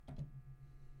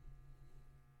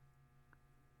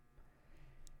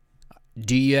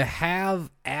Do you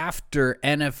have after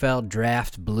NFL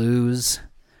draft blues?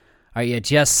 Are you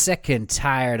just sick and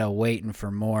tired of waiting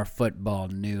for more football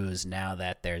news now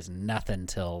that there's nothing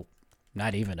till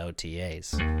not even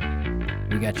OTAs?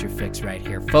 We got your fix right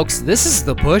here. Folks, this is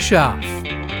the Push Off.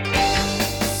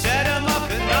 Set 'em up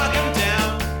and knock 'em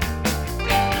down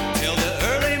till the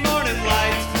early morning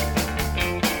light,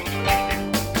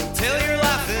 till you're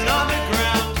laughing on the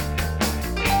ground,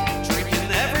 drinking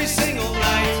every single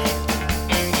night.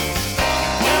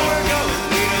 Where we're going,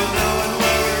 we don't know, and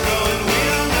where we're going, we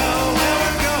don't know. Where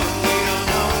we're going, we don't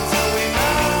know until we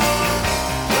know.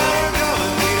 Where we're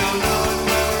going, we don't know, and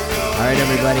where we're going. All right,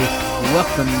 everybody.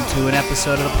 Welcome to an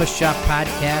episode of the Push Off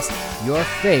Podcast, your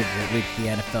favorite weekly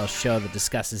NFL show that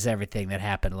discusses everything that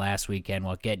happened last weekend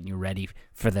while getting you ready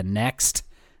for the next.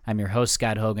 I'm your host,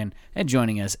 Scott Hogan, and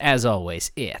joining us, as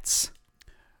always, it's...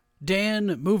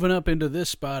 Dan, moving up into this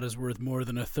spot is worth more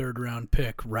than a third-round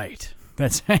pick, right?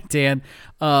 That's right, Dan.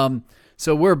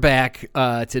 So we're back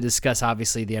to discuss,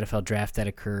 obviously, the NFL draft that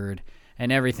occurred and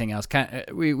everything else.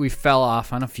 We fell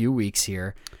off on a few weeks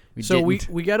here.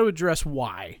 We got to address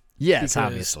why. Yes, because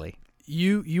obviously.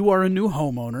 You are a new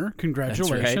homeowner.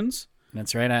 Congratulations.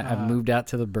 That's right. I've moved out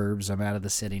to the burbs. I'm out of the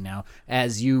city now,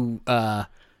 as you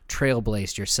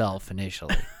trailblazed yourself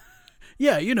initially.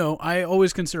 Yeah, I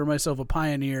always consider myself a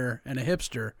pioneer and a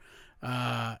hipster.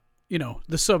 The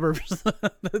suburbs.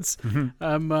 That's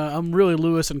I'm really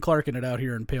Lewis and Clarking it out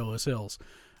here in Palos Hills.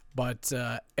 But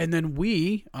and then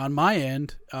we, on my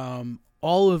end,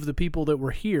 all of the people that were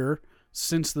here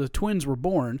since the twins were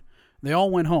born, they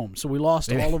all went home. So we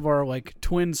lost all of our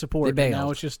twin support. They and now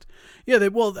it's just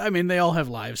they all have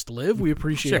lives to live. We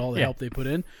appreciate all the help they put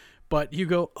in. But you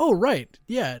go, oh right,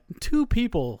 yeah, two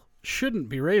people shouldn't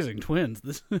be raising twins.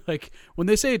 This when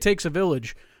they say it takes a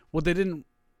village, what they didn't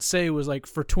say was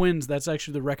for twins, that's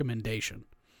actually the recommendation.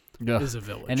 Is a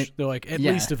village. They're at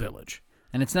least a village.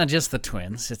 And it's not just the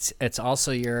twins. It's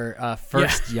also your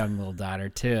first young little daughter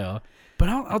too. But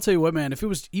I'll tell you what, man.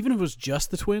 Even if it was just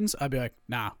the twins, I'd be like,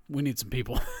 nah, we need some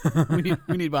people. we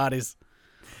need bodies.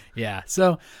 Yeah.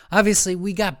 So obviously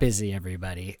we got busy,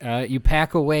 everybody. You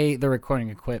pack away the recording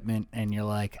equipment, and you're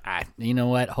like, you know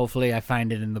what? Hopefully, I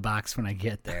find it in the box when I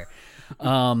get there.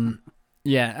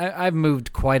 I've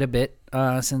moved quite a bit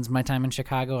since my time in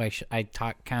Chicago. I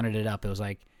counted it up. It was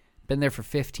been there for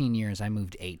 15 years. I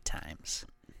moved 8 times.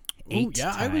 Eight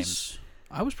times.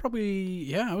 I was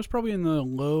probably in the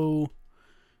low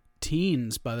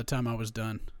teens by the time I was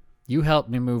done. You helped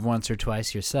me move once or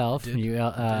twice yourself. You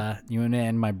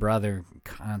and my brother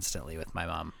constantly with my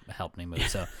mom helped me move.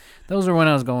 So those are when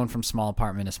I was going from small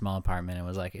apartment to small apartment. It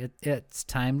was it's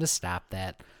time to stop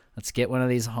that. Let's get one of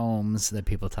these homes that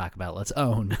people talk about. Let's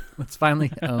own. Let's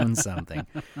finally own something.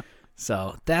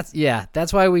 So that's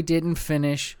why we didn't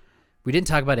finish. We didn't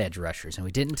talk about edge rushers, and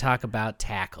we didn't talk about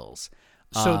tackles.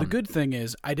 So the good thing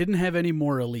is I didn't have any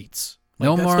more elites.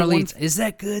 No more elites. Is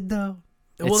that good, though?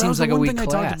 Well, that was the one thing I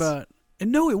talked about.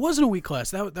 And no, it wasn't a weak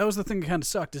class. That was the thing that kind of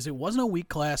sucked, is it wasn't a weak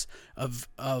class of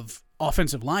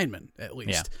offensive linemen, at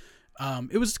least. Yeah.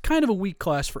 It was kind of a weak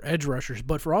class for edge rushers,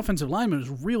 but for offensive linemen, it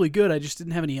was really good. I just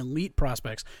didn't have any elite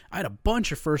prospects. I had a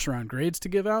bunch of first-round grades to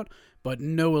give out, but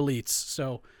no elites.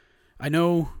 So I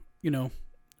know,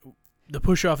 the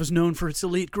push-off is known for its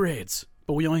elite grades,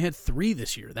 but we only had 3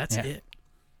 this year. That's it.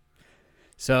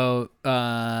 So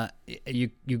you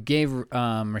gave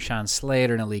Rashawn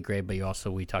Slater an elite grade, but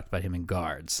we talked about him in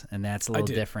guards, and that's a little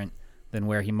different than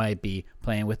where he might be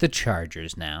playing with the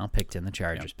Chargers now, picked in the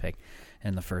Chargers pick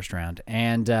in the first round.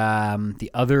 And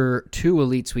the other 2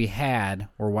 elites we had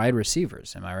were wide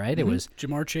receivers. Am I right? Mm-hmm. It was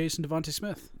Jamar Chase and Devontae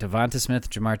Smith.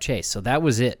 Jamar Chase. So that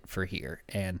was it for here,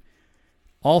 and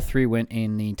all 3 went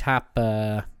in the top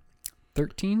 13.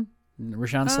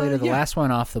 Rashawn Slater, the last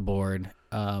one off the board.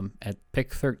 At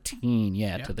pick 13,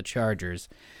 to the Chargers.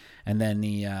 And then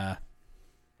the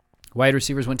wide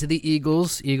receivers went to the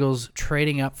Eagles. Eagles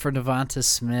trading up for Devonta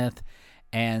Smith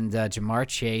and Jamar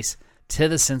Chase to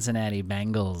the Cincinnati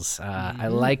Bengals. I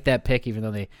like that pick, even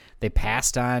though they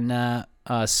passed on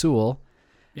Sewell.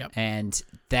 Yep. And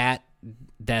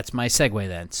that's my segue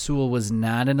then. Sewell was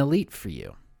not an elite for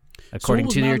you, according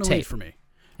to your tape. For me.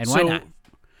 And why not?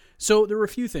 So there were a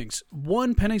few things.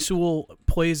 One, Penei Sewell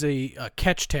plays a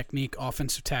catch technique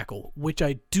offensive tackle, which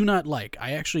I do not like.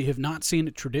 I actually have not seen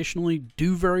it traditionally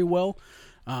do very well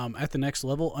at the next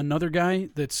level. Another guy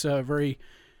that's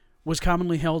was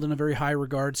commonly held in a very high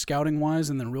regard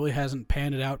scouting-wise and then really hasn't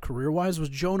panned it out career-wise was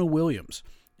Jonah Williams.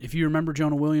 If you remember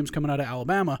Jonah Williams coming out of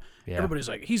Alabama, everybody's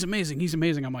like, he's amazing, he's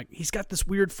amazing. I'm like, he's got this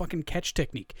weird fucking catch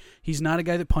technique. He's not a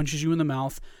guy that punches you in the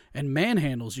mouth and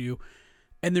manhandles you.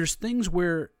 And there's things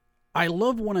where I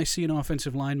love when I see an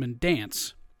offensive lineman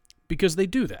dance because they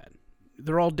do that.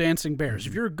 They're all dancing bears.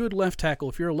 If you're a good left tackle,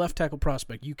 if you're a left tackle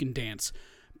prospect, you can dance.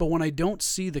 But when I don't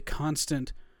see the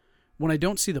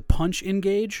punch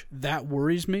engage, that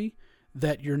worries me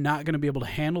that you're not going to be able to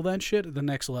handle that shit at the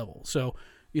next level. So,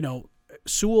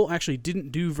 Sewell actually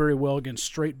didn't do very well against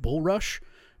straight bull rush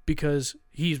because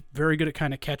he's very good at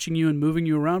kind of catching you and moving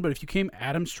you around. But if you came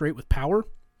at him straight with power,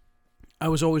 I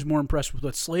was always more impressed with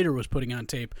what Slater was putting on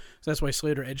tape. So that's why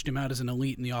Slater edged him out as an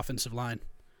elite in the offensive line.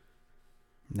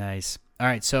 Nice. All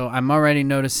right, so I'm already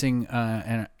noticing,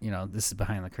 and this is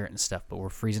behind the curtain stuff, but we're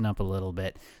freezing up a little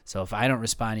bit. So if I don't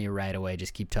respond to you right away,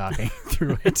 just keep talking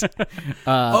through it.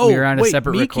 We're on a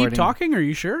separate recording. Keep talking? Are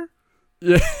you sure?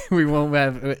 We won't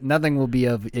have nothing will be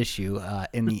of issue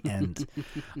in the end.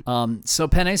 So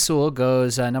Penei Sewell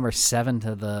goes number 7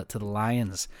 to the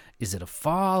Lions. Is it a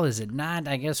fall? Is it not?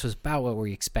 I guess it was about what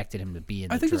we expected him to be in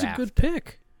the draft. I think it's a good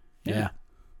pick. Yeah.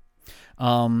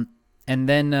 And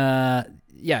then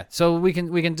so we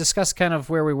can discuss kind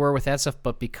of where we were with that stuff,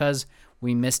 but because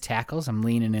we missed tackles, I'm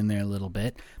leaning in there a little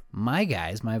bit. My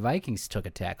Vikings took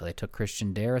a tackle. They took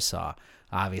Christian Darrisaw.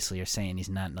 Obviously, you're saying he's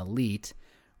not an elite.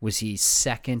 Was he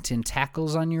second in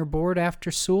tackles on your board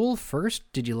after Sewell?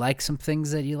 First? Did you like some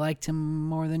things that you liked him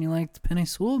more than you liked Penei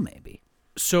Sewell, maybe?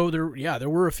 So there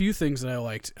were a few things that I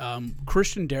liked.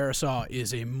 Christian Darrisaw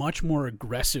is a much more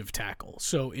aggressive tackle.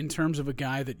 So in terms of a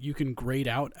guy that you can grade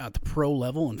out at the pro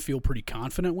level and feel pretty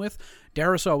confident with,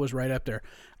 Darrisaw was right up there.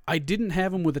 I didn't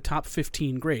have him with a top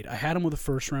 15 grade. I had him with a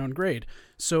first-round grade.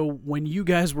 So when you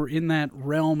guys were in that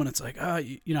realm and it's like,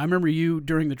 I remember you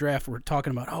during the draft were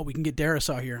talking about, we can get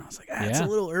Darrisaw here. And I was like, it's a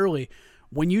little early.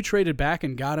 When you traded back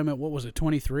and got him at,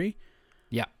 23?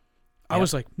 Yeah. I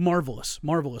was like, marvelous.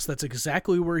 That's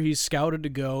exactly where he's scouted to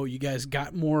go. You guys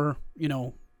got more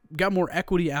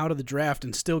equity out of the draft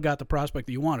and still got the prospect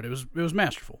that you wanted. It was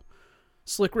masterful.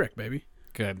 Slick Rick, baby.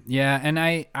 Good. Yeah, and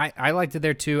I liked it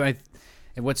there too.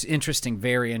 And what's interesting,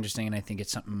 very interesting, and I think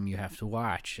it's something you have to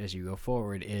watch as you go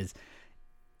forward, is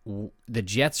the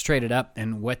Jets traded up,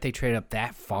 and what they traded up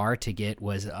that far to get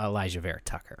was Elijah Vera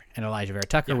Tucker. And Elijah Vera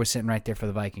Tucker was sitting right there for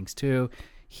the Vikings too.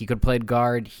 He could have played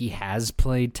guard. He has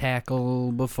played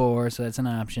tackle before, so that's an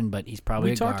option, but he's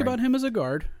probably a guard. We talked about him as a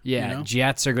guard. Yeah,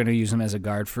 Jets are going to use him as a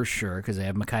guard for sure because they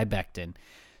have Mekhi Becton.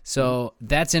 So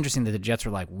that's interesting that the Jets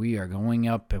were like, we are going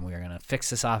up and we are going to fix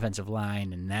this offensive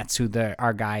line, and that's who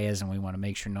our guy is, and we want to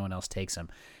make sure no one else takes him.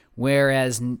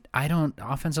 Whereas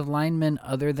offensive linemen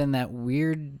other than that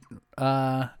weird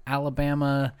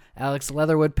Alabama Alex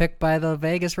Leatherwood pick by the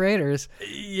Vegas Raiders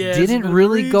didn't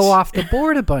really go off the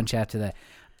board a bunch after that.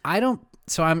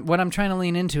 What I'm trying to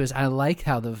lean into is I like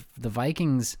how the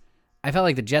Vikings, I felt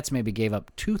like the Jets maybe gave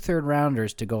up 2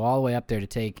 third-rounders to go all the way up there to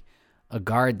take a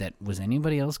guard that was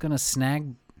anybody else going to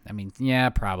snag? I mean, yeah,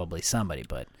 probably somebody,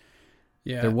 but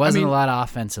there wasn't a lot of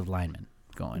offensive linemen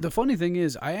going. The funny thing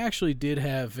is, I actually did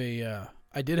have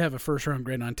a first round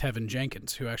grade on Tevin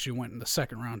Jenkins, who actually went in the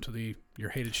second round to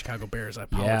your hated Chicago Bears. I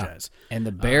apologize. Yeah. And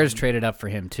the Bears traded up for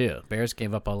him too. Bears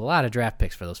gave up a lot of draft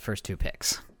picks for those first 2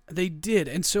 picks. They did,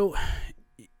 and so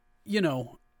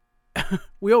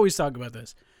we always talk about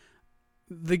this.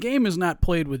 The game is not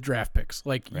played with draft picks.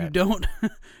 Like you don't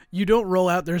roll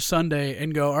out there Sunday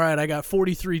and go, all right, I got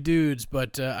 43 dudes,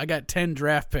 but I got 10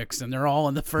 draft picks and they're all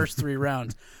in the first 3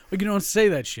 rounds. Like you don't say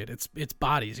that shit. It's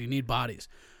bodies. You need bodies.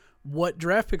 What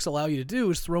draft picks allow you to do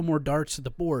is throw more darts to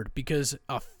the board because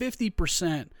a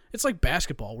 50%, it's like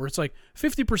basketball where it's like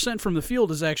 50% from the field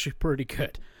is actually pretty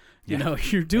good.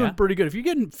 You're doing pretty good. If you're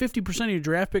getting 50% of your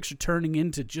draft picks are turning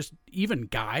into just even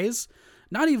guys,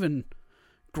 not even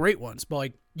great ones, but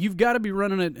like you've got to be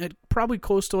running it at probably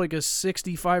close to like a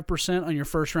 65% on your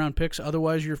first round picks.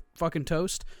 Otherwise, you're fucking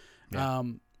toast. Yeah.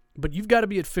 But you've got to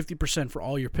be at 50% for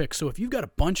all your picks. So if you've got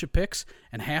a bunch of picks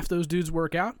and half those dudes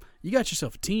work out, you got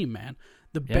yourself a team, man.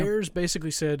 The Bears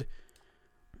basically said,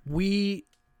 we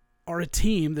are a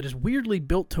team that is weirdly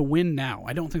built to win now.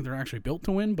 I don't think they're actually built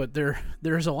to win, but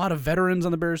there's a lot of veterans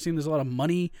on the Bears team. There's a lot of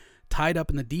money tied up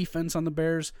in the defense on the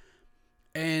Bears.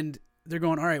 And they're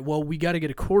going, all right, well, we got to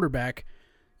get a quarterback.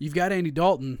 You've got Andy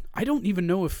Dalton. I don't even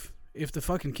know if the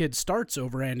fucking kid starts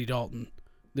over Andy Dalton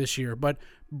this year, but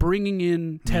bringing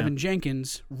in Tevin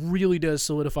Jenkins really does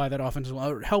solidify that offensive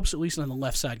line. It helps at least on the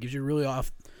left side. Gives you a really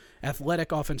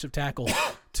athletic offensive tackle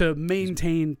to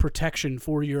maintain protection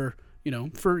for your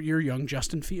young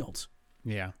Justin Fields.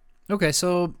 Yeah. Okay,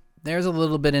 so there's a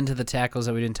little bit into the tackles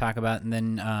that we didn't talk about, and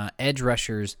then edge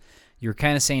rushers. You were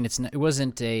kind of saying it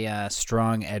wasn't a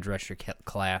strong edge rusher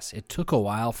class. It took a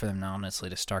while for them, honestly,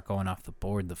 to start going off the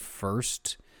board. The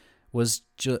first was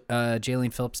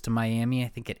Jalen Phillips to Miami, I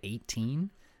think at 18.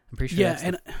 I'm pretty sure. Yeah, that's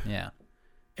and yeah.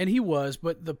 and he was,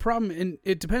 but the problem, and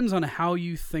it depends on how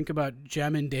you think about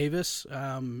Jamin Davis,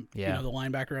 Yeah. the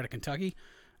linebacker out of Kentucky.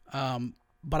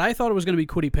 But I thought it was going to be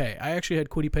Kwity Paye. I actually had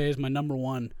Kwity Paye as my number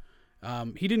one.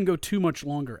 He didn't go too much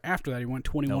longer after that. He went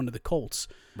 21 to the Colts.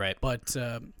 Right. But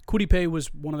Kwity Paye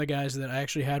was one of the guys that I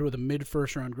actually had with a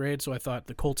mid-first round grade, so I thought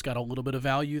the Colts got a little bit of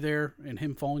value there in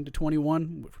him falling to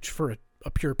 21, which for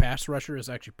a pure pass rusher is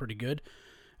actually pretty good.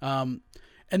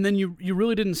 And then you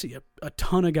really didn't see a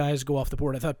ton of guys go off the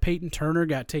board. I thought Peyton Turner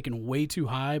got taken way too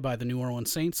high by the New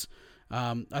Orleans Saints.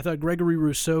 I thought Gregory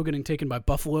Rousseau getting taken by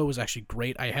Buffalo was actually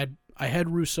great. I had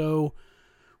Rousseau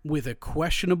with a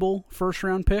questionable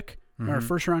first-round pick or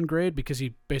first-round grade because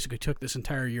he basically took this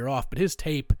entire year off. But his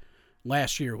tape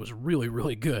last year was really,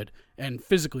 really good. And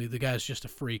physically, the guy's just a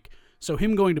freak. So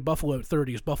him going to Buffalo at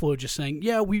 30 is Buffalo just saying,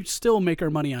 yeah, we still make our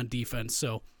money on defense.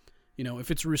 So, if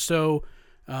it's Rousseau,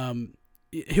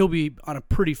 he'll be on a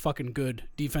pretty fucking good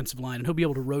defensive line, and he'll be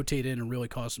able to rotate in and really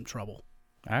cause some trouble.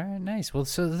 All right, nice. Well,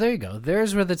 so there you go.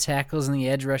 There's where the tackles and the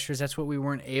edge rushers, that's what we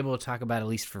weren't able to talk about, at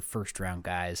least for first-round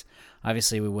guys.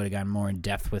 Obviously, we would have gone more in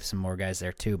depth with some more guys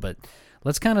there, too. But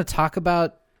let's kind of talk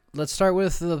about, let's start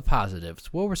with the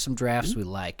positives. What were some drafts we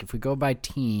like? If we go by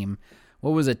team,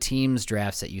 what was a team's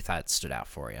drafts that you thought stood out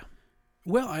for you?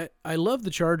 Well, I love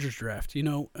the Chargers draft.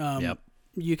 Yep.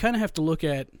 You kind of have to look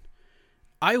at,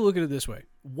 I look at it this way.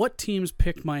 What teams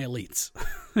picked my elites?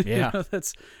 Yeah.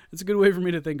 That's a good way for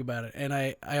me to think about it. And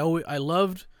I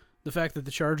loved the fact that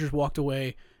the Chargers walked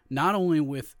away not only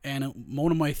with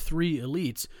one of my 3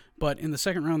 elites, but in the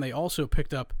second round they also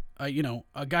picked up a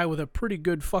guy with a pretty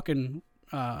good fucking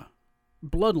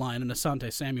bloodline in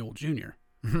Asante Samuel Jr.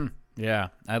 Yeah,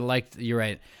 you're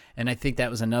right. And I think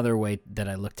that was another way that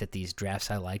I looked at these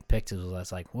drafts I picked. I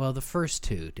was like, well, the first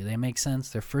 2, do they make sense?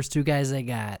 They're first 2 guys they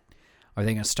got. Are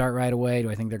they going to start right away? Do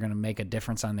I think they're going to make a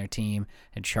difference on their team?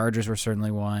 And Chargers were certainly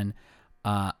one.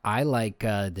 I like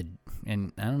and I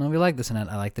don't know if you like this or not,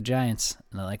 I like the Giants,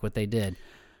 and I like what they did.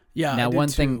 Yeah, now, I did one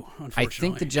too, thing, I think the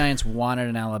unfortunately. Giants wanted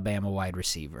an Alabama wide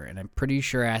receiver, and I'm pretty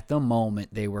sure at the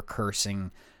moment they were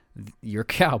cursing your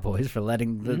Cowboys for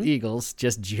letting the Eagles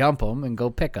just jump them and go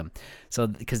pick them. So,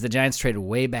 because the Giants traded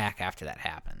way back after that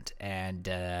happened, and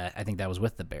I think that was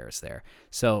with the Bears there.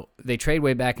 So they trade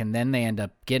way back, and then they end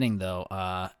up getting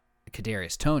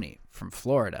Kadarius Toney from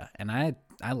Florida, and I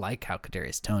like how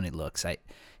Kadarius Toney looks.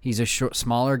 He's a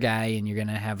smaller guy, and you're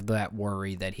gonna have that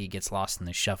worry that he gets lost in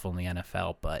the shuffle in the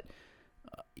NFL, but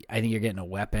I think you're getting a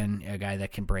weapon, a guy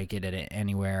that can break it at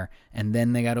anywhere. And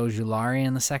then they got Ojulari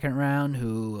in the second round,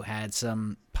 who had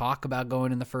some talk about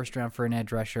going in the first round for an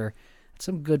edge rusher.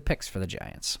 Some good picks for the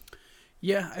Giants.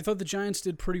 Yeah, I thought the Giants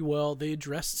did pretty well. They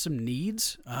addressed some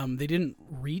needs. They didn't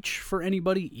reach for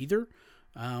anybody either.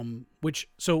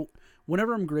 So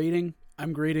whenever I'm grading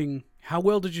how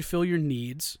well did you fill your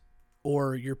needs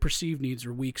or your perceived needs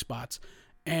or weak spots,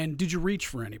 and did you reach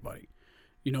for anybody?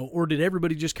 Or did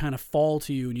everybody just kind of fall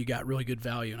to you and you got really good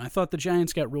value? And I thought the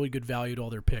Giants got really good value to all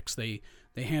their picks. They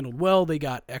handled well. They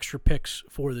got extra picks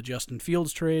for the Justin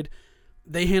Fields trade.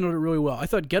 They handled it really well. I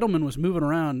thought Gettleman was moving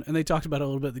around, and they talked about it a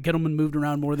little bit. The Gettleman moved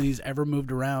around more than he's ever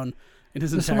moved around in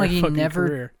his entire fucking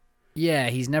career.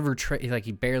 Yeah, he's never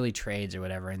he barely trades or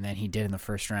whatever, and then he did in the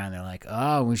first round. They're like,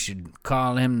 oh, we should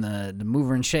call him the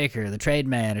mover and shaker, the trade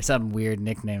man, or some weird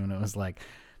nickname. And it was like,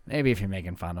 maybe if you're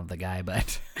making fun of the guy,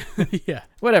 but Yeah.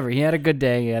 whatever. He had a good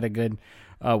day. He had a good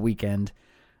weekend.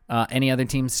 Any other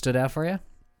teams stood out for you?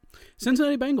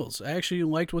 Cincinnati Bengals. I actually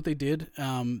liked what they did.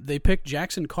 They picked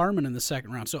Jackson Carman in the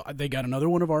second round. So they got another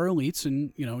one of our elites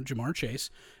in, Jamar Chase.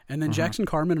 And then Jackson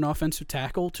Carman, an offensive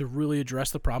tackle, to really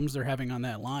address the problems they're having on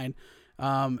that line.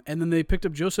 And then they picked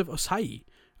up Joseph Osayi,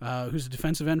 who's a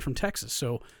defensive end from Texas.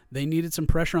 So they needed some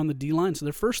pressure on the D-line. So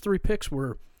their first 3 picks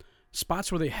were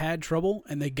spots where they had trouble,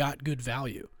 and they got good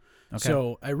value. Okay.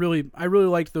 So I really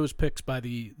liked those picks by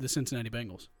the Cincinnati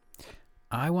Bengals.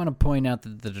 I want to point out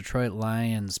that the Detroit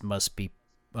Lions must be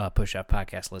Push-Up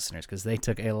Podcast listeners, because they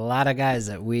took a lot of guys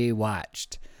that we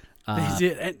watched. They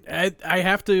did. And I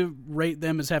have to rate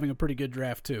them as having a pretty good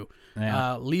draft, too.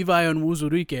 Yeah. Levi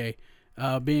Onwuzurike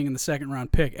being in the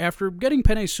second-round pick after getting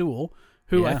Penei Sewell,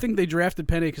 who I think they drafted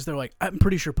Penei because they're like, I'm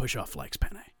pretty sure Push-Off likes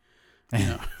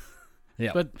Penei.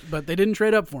 Yeah. But they didn't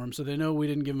trade up for him, so they know we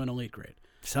didn't give him an elite grade.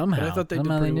 Somehow. But I thought they did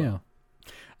somehow pretty they knew.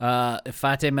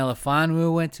 Ifate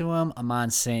Melifonwu went to him.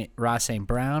 Ross St.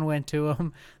 Brown went to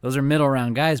him. Those are middle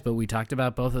round guys, but we talked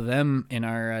about both of them in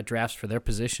our drafts for their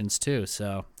positions too.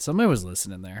 So somebody was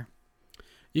listening there.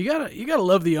 You gotta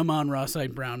love the Amon-Ra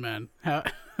St. Brown, man. I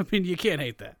mean, you can't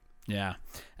hate that. Yeah.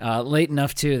 Late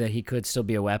enough, too, that he could still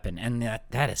be a weapon. And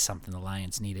that is something the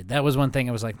Lions needed. That was one thing.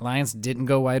 I was like, Lions didn't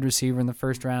go wide receiver in the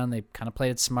first round. They kind of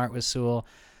played it smart with Sewell.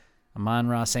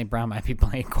 Amon-Ra St. Brown might be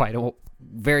playing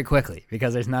very quickly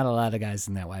because there's not a lot of guys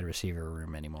in that wide receiver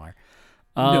room anymore.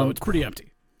 No, it's pretty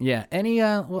empty. Yeah. Any,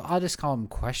 well, I'll just call them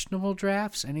questionable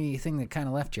drafts. Anything that kind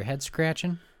of left your head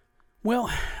scratching? Well,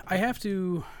 I have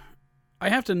to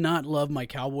not love my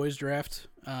Cowboys draft.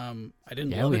 I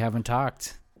didn't Yeah, love we it. haven't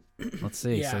talked. Let's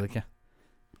see. Yeah. So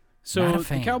So Not a the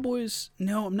fan. Cowboys,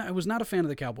 no, I was not a fan of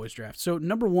the Cowboys draft. So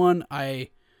number one, I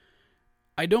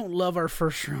don't love our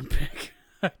first round pick.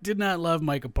 I did not love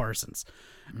Micah Parsons.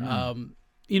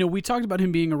 We talked about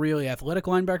him being a really athletic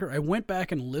linebacker. I went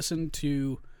back and listened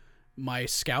to my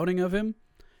scouting of him,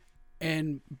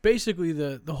 and basically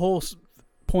the whole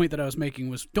point that I was making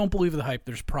was, don't believe the hype.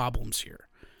 There's problems here.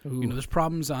 There's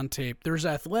problems on tape. There's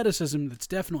athleticism that's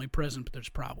definitely present, but there's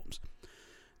problems.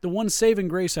 The one saving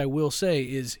grace I will say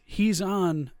is he's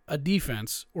on a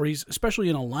defense, or he's especially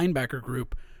in a linebacker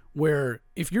group, where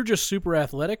if you're just super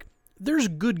athletic, there's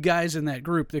good guys in that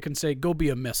group that can say, go be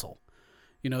a missile.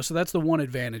 So that's the one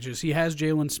advantage is he has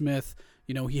Jalen Smith,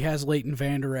 he has Leighton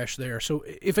Vander Esch there. So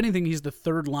if anything, he's the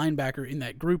third linebacker in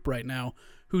that group right now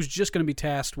who's just going to be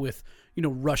tasked with,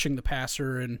 rushing the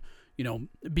passer and,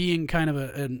 being kind of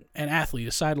an athlete,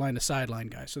 a sideline-to-sideline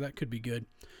guy. So that could be good.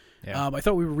 Yeah. I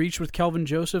thought we reached with Kelvin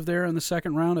Joseph there in the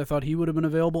second round. I thought he would have been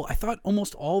available. I thought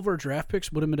almost all of our draft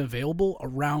picks would have been available a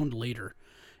round later.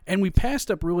 And we passed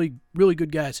up really, really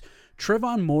good guys.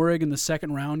 Trevon Moehrig in the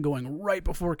second round going right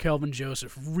before Kelvin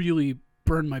Joseph really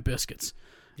burned my biscuits.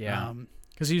 Yeah.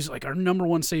 Because he's like our number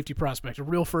one safety prospect, a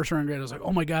real first-round grade. I was like,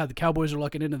 oh, my God, the Cowboys are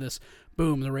looking into this.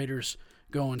 Boom, the Raiders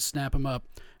go and snap him up.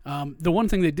 The one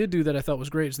thing they did do that I thought was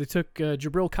great is they took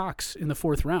Jabril Cox in the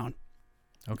fourth round.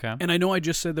 Okay. And I know I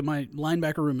just said that my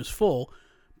linebacker room is full,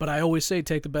 but I always say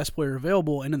take the best player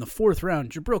available. And in the fourth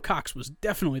round, Jabril Cox was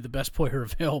definitely the best player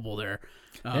available there.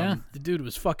 Yeah. The dude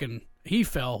was he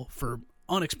fell for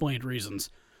unexplained reasons.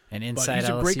 And But inside he's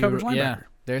a LSU, great coverage linebacker. yeah,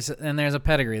 there's a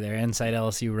pedigree there inside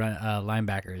LSU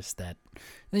linebackers that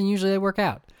then usually they work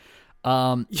out.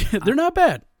 Yeah, they're not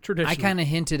bad, traditionally. I kind of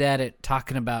hinted at it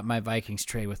talking about my Vikings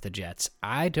trade with the Jets.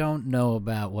 I don't know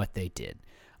about what they did,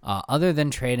 other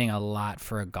than trading a lot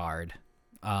for a guard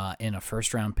in a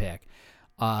first-round pick.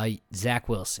 Zach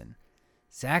Wilson.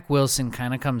 Zach Wilson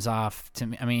kind of comes off to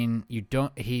me. I mean,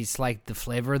 he's like the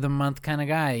flavor of the month kind of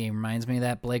guy. He reminds me of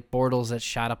that Blake Bortles that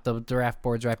shot up the draft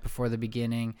boards right before the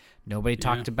beginning. Nobody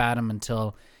talked about him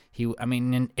until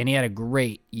and he had a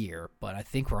great year, but I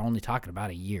think we're only talking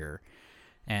about a year.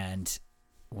 And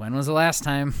when was the last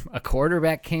time a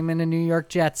quarterback came into New York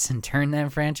Jets and turned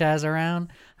that franchise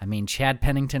around? I mean, Chad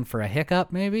Pennington for a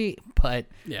hiccup maybe, but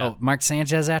Mark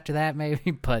Sanchez after that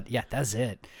maybe, but yeah, that's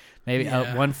it. Maybe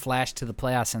one flash to the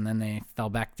playoffs, and then they fell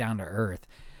back down to earth.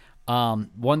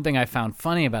 One thing I found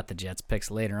funny about the Jets picks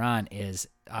later on is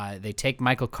they take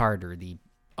Michael Carter, the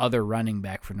other running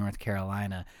back for North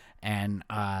Carolina, and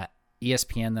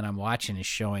ESPN that I'm watching is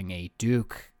showing a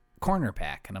Duke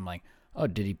cornerback. And I'm like, oh,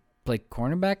 did he play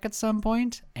cornerback at some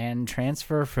point and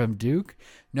transfer from Duke?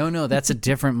 No, that's a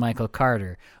different Michael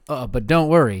Carter. But don't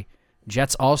worry.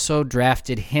 Jets also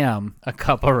drafted him a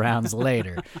couple rounds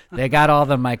later. They got all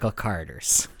the Michael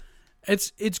Carters.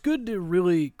 It's good to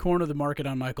really corner the market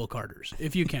on Michael Carters,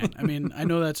 if you can. I mean, I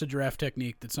know that's a draft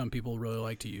technique that some people really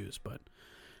like to use, but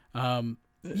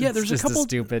there's just a couple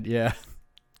stupid, yeah.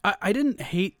 I didn't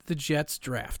hate the Jets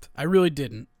draft. I really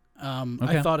didn't.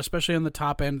 I thought, especially on the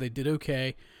top end, they did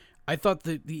okay. I thought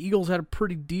the Eagles had a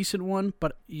pretty decent one,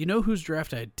 but you know whose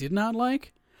draft I did not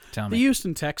like? Tell The me.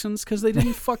 Houston Texans, because they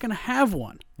didn't fucking have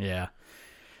one. Yeah.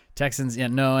 Texans,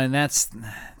 and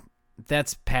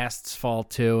that's past fall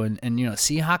too. And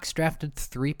Seahawks drafted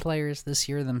 3 players this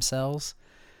year themselves.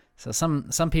 So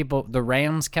some people, the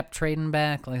Rams kept trading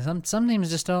back. Like some teams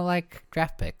just don't like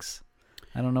draft picks.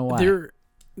 I don't know why.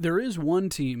 There is one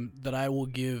team that I will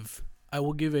give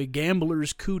a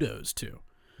gambler's kudos to.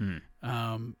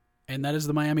 And that is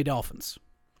the Miami Dolphins.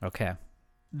 Okay.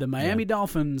 The Miami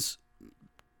Dolphins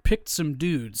picked some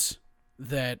dudes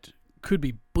that could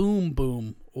be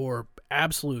boom or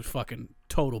absolute fucking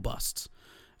total busts.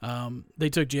 They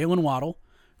took Jalen Waddle,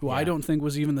 who I don't think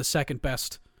was even the second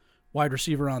best wide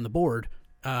receiver on the board,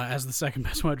 as the second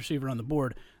best wide receiver on the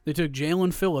board. They took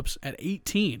Jalen Phillips at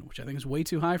 18, which I think is way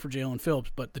too high for Jalen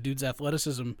Phillips, but the dude's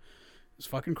athleticism is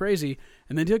fucking crazy.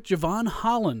 And they took Javon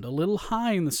Holland, a little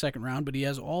high in the second round, but he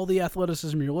has all the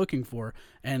athleticism you're looking for,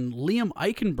 and Liam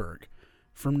Eichenberg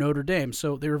from Notre Dame.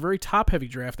 So they were a very top-heavy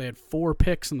draft. They had 4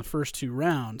 picks in the first 2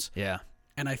 rounds. Yeah.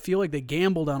 And I feel like they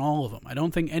gambled on all of them. I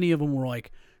don't think any of them were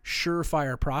like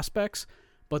surefire prospects,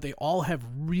 but they all have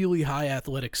really high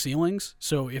athletic ceilings.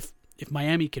 So if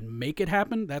Miami can make it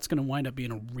happen, that's going to wind up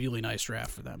being a really nice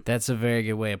draft for them. That's a very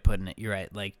good way of putting it. You're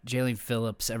right. Like Jalen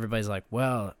Phillips, everybody's like,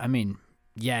 well, I mean,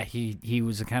 yeah, he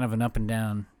was a kind of an up and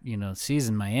down,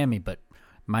 season Miami, but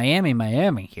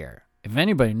Miami here. If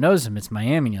anybody knows him, it's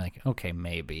Miami. And you're like, okay,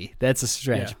 maybe that's a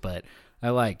stretch, Yeah. but I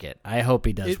like it. I hope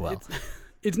he does well.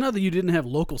 It's not that you didn't have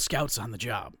local scouts on the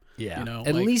job. Yeah. At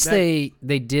At least they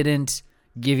didn't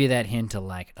give you that hint of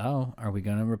like, oh, are we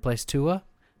going to replace Tua?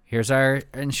 Here's our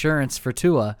insurance for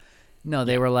Tua. No,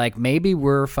 they were like, maybe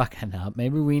we're fucking up.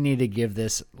 Maybe we need to give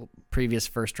this previous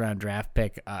first-round draft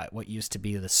pick, what used to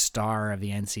be the star of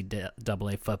the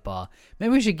NCAA football,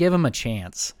 maybe we should give him a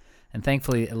chance. And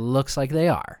thankfully, it looks like they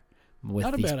are with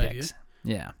Not a these bad picks.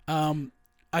 idea. Yeah.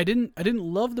 I didn't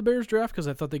love the Bears draft because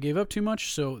I thought they gave up too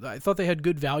much. So I thought they had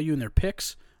good value in their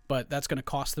picks, but that's going to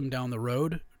cost them down the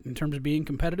road in terms of being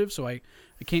competitive. So I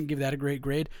can't give that a great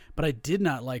grade. But I did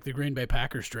not like the Green Bay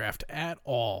Packers draft at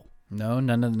all. No,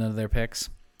 none of their picks.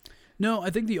 No,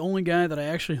 I think the only guy that I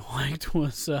actually liked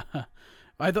was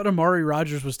I thought Amari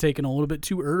Rodgers was taken a little bit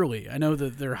too early. I know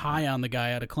that they're high on the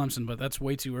guy out of Clemson, but that's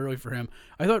way too early for him.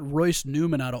 I thought Royce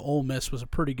Newman out of Ole Miss was a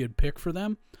pretty good pick for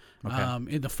them.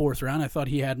 Okay. In the 4th round. I thought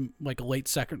he had like a late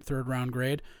 2nd, 3rd round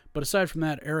grade. But aside from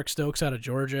that, Eric Stokes out of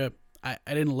Georgia, I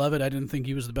didn't love it. I didn't think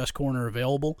he was the best corner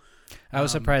available. I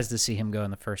was surprised to see him go in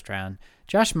the first round.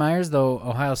 Josh Myers, though,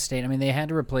 Ohio State, I mean, they had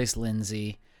to replace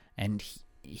Lindsey, and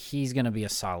he's going to be a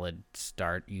solid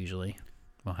start usually.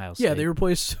 Ohio State. Yeah,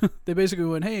 they basically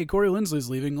went, hey, Corey Linsley's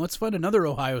leaving. Let's find another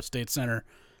Ohio State center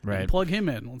Right. and plug him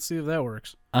in. Let's see if that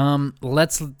works.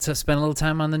 Let's spend a little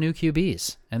time on the new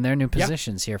QBs and their new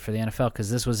positions here for the NFL,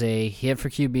 because this was a hit for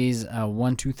QBs.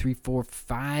 1, 2, 3, 4,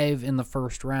 5 in the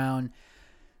first round,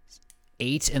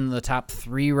 8 in the top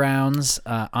 3 rounds.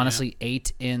 Honestly,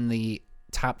 8 in the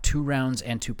top 2 rounds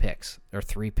and 2 picks or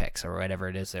 3 picks or whatever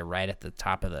it is. They're right at the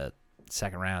top of the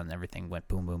second round, and everything went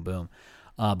boom, boom, boom.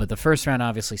 But the first round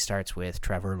obviously starts with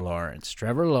Trevor Lawrence.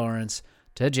 Trevor Lawrence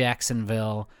to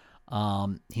Jacksonville.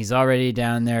 He's already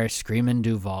down there screaming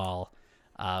Duval.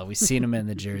 We've seen him in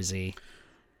the jersey.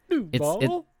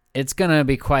 Duval? It's going to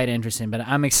be quite interesting, but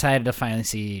I'm excited to finally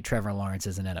see Trevor Lawrence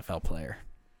as an NFL player.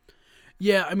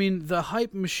 Yeah, I mean, the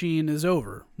hype machine is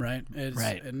over, right?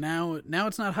 Right. And now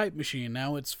it's not hype machine.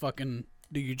 Now it's fucking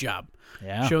do your job.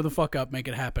 Yeah. Show the fuck up, make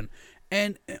it happen.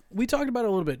 And we talked about it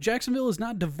a little bit. Jacksonville is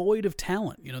not devoid of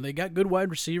talent. They got good wide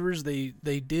receivers. They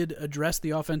did address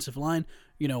the offensive line.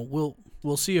 We'll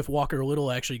see if Walker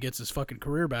Little actually gets his fucking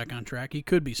career back on track. He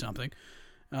could be something.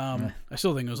 I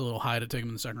still think it was a little high to take him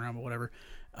in the second round, but whatever.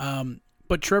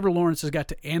 But Trevor Lawrence has got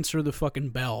to answer the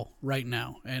fucking bell right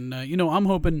now. And, I'm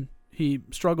hoping he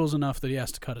struggles enough that he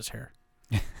has to cut his hair.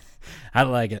 I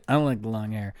like it. I don't like the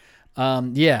long hair.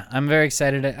 Yeah, I'm very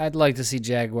excited. I'd like to see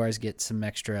Jaguars get some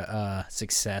extra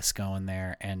success going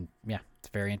there. And, yeah, it's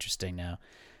very interesting now.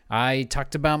 I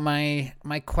talked about my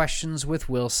questions with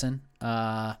Wilson.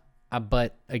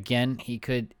 But, again,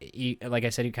 like I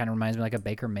said, he kind of reminds me like a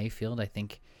Baker Mayfield. I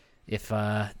think if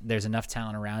there's enough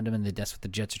talent around him, and that's what the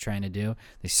Jets are trying to do,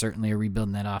 they certainly are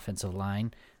rebuilding that offensive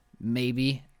line.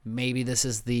 Maybe this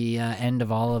is the end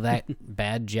of all of that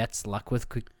bad Jets luck with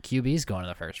QBs going to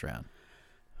the first round.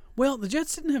 Well, the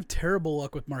Jets didn't have terrible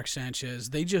luck with Mark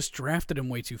Sanchez. They just drafted him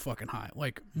way too fucking high.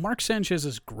 Like, Mark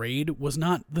Sanchez's grade was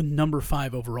not the number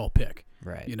 5 overall pick.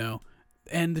 Right.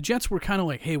 And the Jets were kind of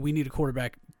like, hey, we need a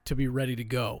quarterback to be ready to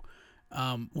go.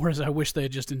 Whereas I wish they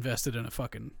had just invested in a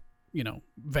fucking,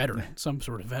 veteran, some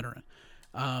sort of veteran.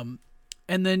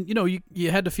 And then,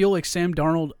 you had to feel like Sam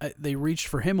Darnold, they reached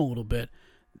for him a little bit.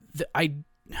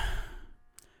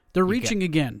 They're reaching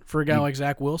again for a guy like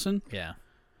Zach Wilson. Yeah.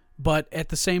 But at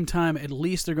the same time, at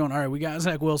least they're going, all right, we got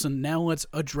Zach Wilson. Now let's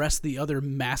address the other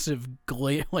massive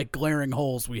glaring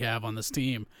holes we have on this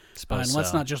team. And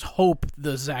let's not just hope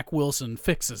the Zach Wilson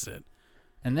fixes it.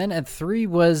 And then at 3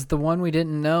 was the one we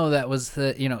didn't know that was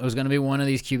it was going to be one of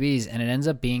these QBs, and it ends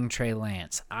up being Trey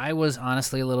Lance. I was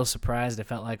honestly a little surprised. I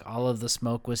felt like all of the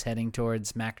smoke was heading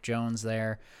towards Mac Jones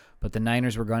there, but the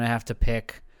Niners were going to have to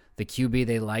pick the QB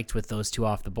they liked with those 2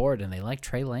 off the board, and they liked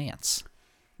Trey Lance.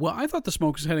 Well, I thought the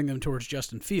smoke was heading them towards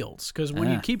Justin Fields, because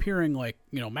when you keep hearing,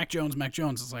 Mac Jones,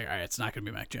 it's like, all right, it's not going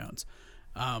to be Mac Jones.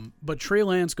 But Trey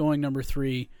Lance going number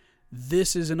 3,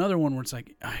 this is another one where it's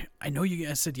like, I know you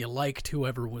guys said you liked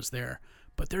whoever was there,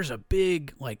 but there's a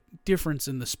big, difference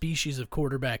in the species of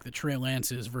quarterback that Trey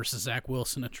Lance is versus Zach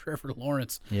Wilson and Trevor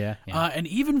Lawrence. Yeah. And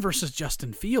even versus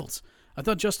Justin Fields. I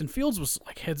thought Justin Fields was,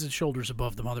 heads and shoulders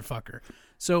above the motherfucker.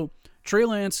 So, Trey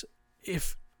Lance,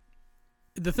 if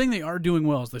the thing they are doing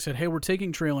well is they said, hey, we're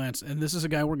taking Trey Lance, and this is a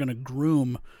guy we're going to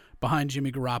groom behind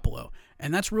Jimmy Garoppolo.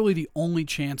 And that's really the only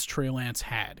chance Trey Lance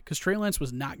had, because Trey Lance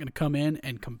was not going to come in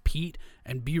and compete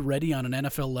and be ready on an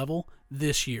NFL level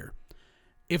this year.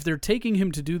 If they're taking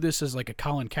him to do this as like a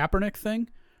Colin Kaepernick thing,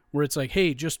 where it's like,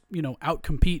 hey, just,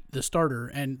 out-compete the starter,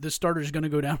 and the starter's going to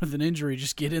go down with an injury,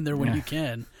 just get in there when you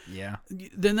can. Yeah.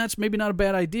 Then that's maybe not a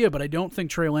bad idea, but I don't think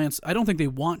they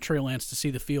want Trey Lance to see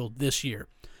the field this year.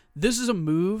 This is a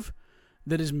move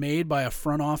that is made by a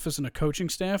front office and a coaching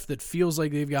staff that feels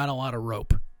like they've got a lot of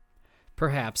rope.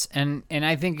 Perhaps. And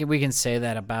I think we can say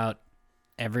that about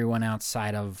everyone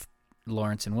outside of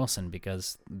Lawrence and Wilson,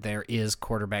 because there is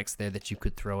quarterbacks there that you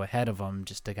could throw ahead of them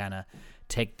just to kind of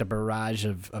take the barrage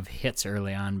of hits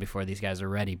early on before these guys are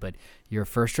ready. But you're a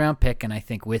first-round pick, and I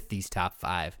think with these top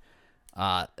five,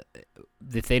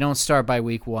 if they don't start by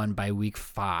week 1, by week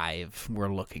 5,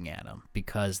 we're looking at them,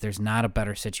 because there's not a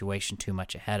better situation too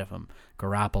much ahead of them.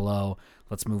 Garoppolo,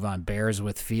 let's move on. Bears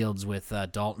with Fields, with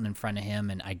Dalton in front of him,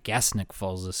 and I guess Nick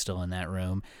Foles is still in that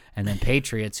room. And then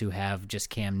Patriots, who have just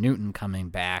Cam Newton coming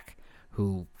back,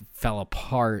 who fell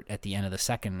apart at the end of the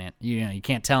second. You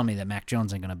can't tell me that Mac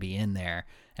Jones ain't going to be in there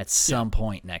at some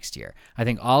point next year. I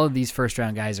think all of these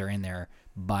first-round guys are in there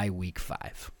by week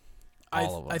 5.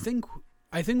 All of them.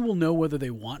 I think we'll know whether they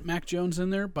want Mac Jones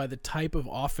in there by the type of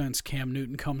offense Cam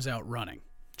Newton comes out running.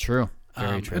 True.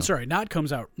 Very true. And sorry, not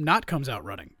comes out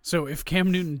running. So if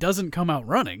Cam Newton doesn't come out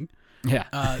running,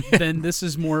 then this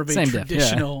is more of a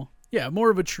traditional,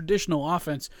 more of a traditional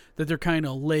offense that they're kind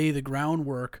of lay the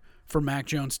groundwork for Mac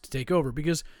Jones to take over,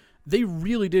 because they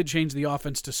really did change the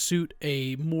offense to suit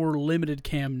a more limited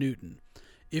Cam Newton.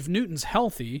 If Newton's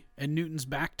healthy and Newton's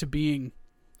back to being,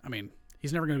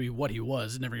 he's never going to be what he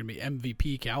was, never going to be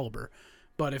MVP caliber.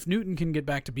 But if Newton can get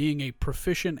back to being a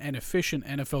proficient and efficient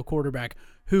NFL quarterback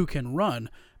who can run,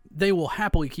 they will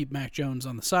happily keep Mac Jones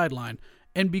on the sideline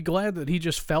and be glad that he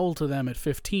just fell to them at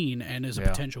 15 and is a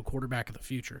potential quarterback of the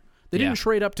future. They didn't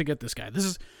trade up to get this guy. This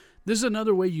is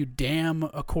another way you damn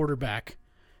a quarterback,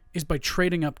 is by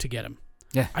trading up to get him.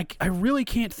 Yeah. I really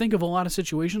can't think of a lot of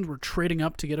situations where trading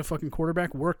up to get a fucking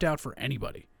quarterback worked out for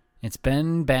anybody. It's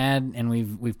been bad, and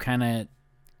we've kind of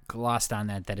glossed on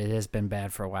that it has been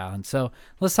bad for a while. And so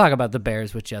let's talk about the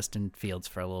Bears with Justin Fields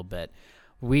for a little bit.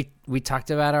 We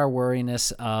talked about our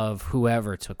worriness of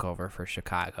whoever took over for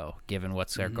Chicago, given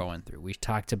what they're going through. We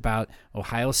talked about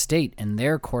Ohio State and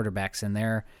their quarterbacks and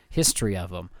their history of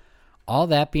them. All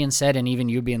that being said, and even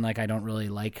you being like, I don't really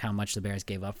like how much the Bears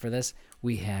gave up for this,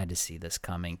 we had to see this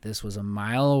coming. This was a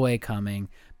mile away coming,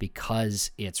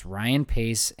 because it's Ryan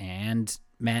Pace and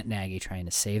Matt Nagy trying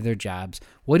to save their jobs.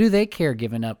 What do they care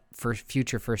giving up for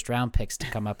future first-round picks to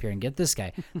come up here and get this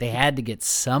guy? They had to get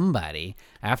somebody.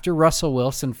 After Russell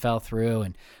Wilson fell through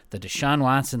and the Deshaun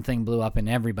Watson thing blew up in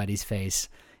everybody's face,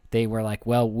 they were like,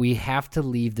 well, we have to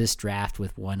leave this draft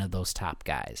with one of those top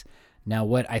guys. Now,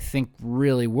 what I think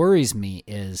really worries me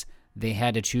is they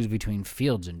had to choose between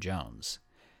Fields and Jones.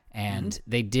 And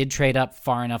they did trade up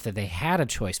far enough that they had a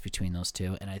choice between those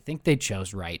two, and I think they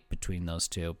chose right between those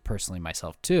two, personally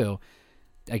myself too.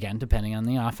 Again, depending on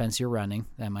the offense you're running,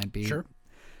 that might be. Sure.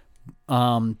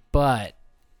 But,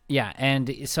 yeah,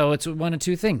 and so it's one of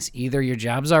two things. Either your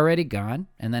job's already gone,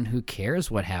 and then who cares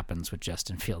what happens with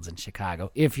Justin Fields in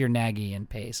Chicago if you're Nagy and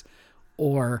Pace,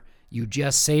 or you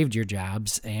just saved your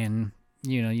jobs and,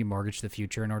 you mortgage the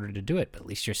future in order to do it, but at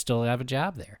least you still have a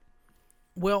job there.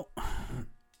 Well,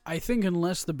 I think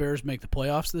unless the Bears make the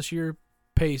playoffs this year,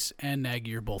 Pace and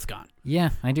Nagy are both gone. Yeah,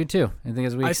 I do too. I think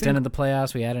as we extended the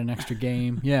playoffs, we added an extra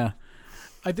game. Yeah.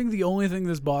 I think the only thing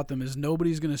that's bought them is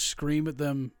nobody's going to scream at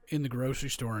them in the grocery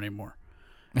store anymore.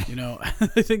 I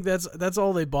think that's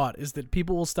all they bought, is that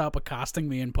people will stop accosting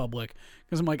me in public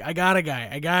because I'm like, I got a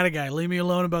guy. Leave me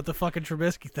alone about the fucking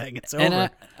Trubisky thing. It's over.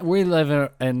 And we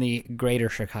live in the greater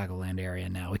Chicagoland area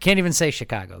now. We can't even say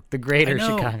Chicago, the greater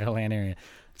Chicagoland area.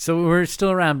 So we're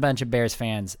still around a bunch of Bears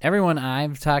fans. Everyone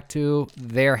I've talked to,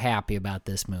 they're happy about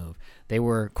this move. They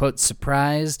were, quote,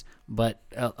 surprised, but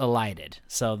elated.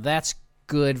 So that's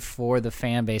good for the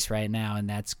fan base right now, and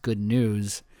that's good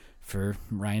news for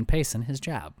Ryan Pace and his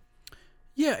job.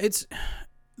 Yeah, it's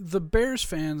the Bears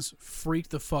fans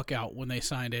freaked the fuck out when they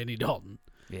signed Andy Dalton.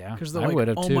 Yeah, because they're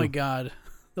like, oh my God.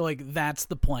 They're like, that's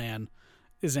the plan,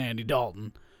 is Andy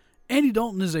Dalton. Andy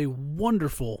Dalton is a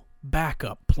wonderful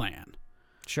backup plan.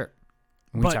 Sure.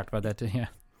 We talked about that too, yeah.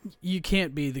 You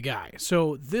can't be the guy.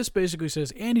 So this basically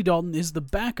says Andy Dalton is the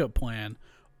backup plan,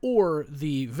 or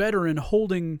the veteran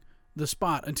holding the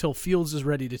spot until Fields is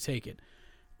ready to take it.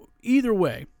 Either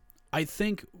way, I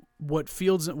think what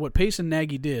Pace and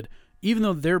Nagy did even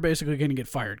though they're basically going to get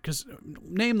fired. Because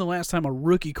name the last time a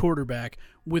rookie quarterback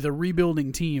with a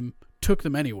rebuilding team took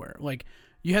them anywhere. Like,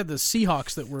 you had the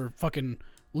Seahawks that were fucking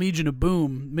Legion of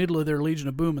Boom, middle of their Legion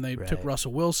of Boom, and they took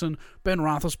Russell Wilson. Ben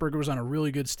Roethlisberger was on a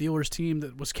really good Steelers team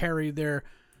that was carried there.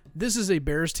 This is a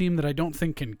Bears team that I don't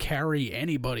think can carry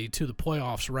anybody to the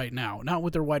playoffs right now. Not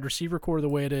with their wide receiver core the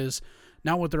way it is,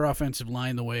 not with their offensive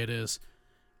line the way it is.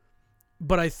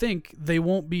 But I think they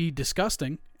won't be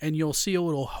disgusting, and you'll see a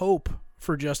little hope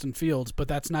for Justin Fields, but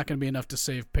that's not going to be enough to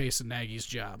save Pace and Nagy's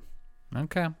job.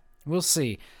 Okay. We'll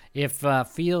see. If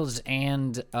Fields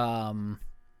and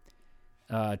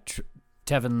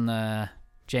Tevin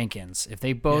Jenkins, if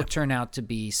they both turn out to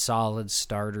be solid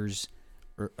starters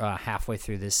halfway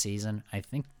through this season, I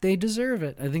think they deserve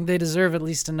it. I think they deserve at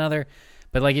least another.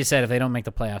 But like you said, if they don't make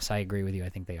the playoffs, I agree with you. I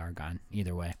think they are gone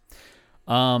either way.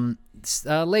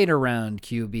 Later round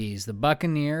QBs, the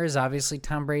Buccaneers, obviously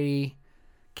Tom Brady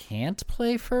can't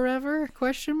play forever, ?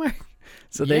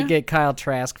 So they get Kyle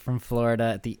Trask from Florida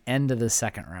at the end of the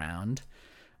second round.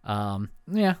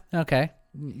 Yeah, okay.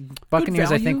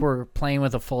 Buccaneers, I think, were playing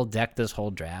with a full deck this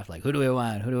whole draft. Like, who do we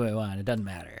want? Who do we want? It doesn't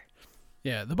matter.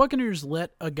 Yeah, the Buccaneers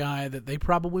let a guy that they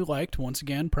probably liked, once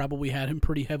again, probably had him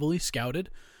pretty heavily scouted.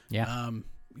 Yeah.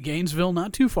 Gainesville,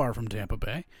 not too far from Tampa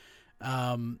Bay.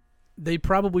 They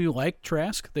probably liked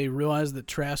Trask. They realized that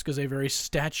Trask is a very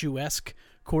statuesque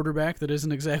quarterback that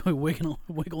isn't exactly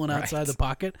wiggling outside the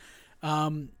pocket.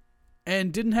 And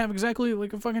didn't have exactly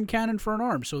like a fucking cannon for an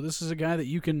arm. So this is a guy that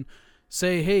you can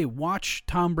say, hey, watch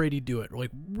Tom Brady do it. Or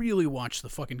like, really watch the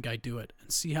fucking guy do it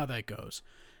and see how that goes.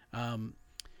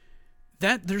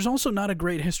 There's also not a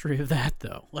great history of that,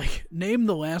 though. Like, name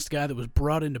the last guy that was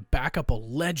brought in to back up a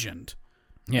legend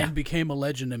and became a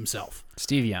legend himself.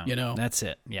 Steve Young. You know? That's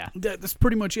it. Yeah. That's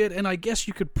pretty much it. And I guess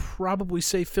you could probably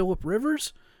say Phillip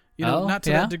Rivers. You know, not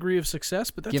to that degree of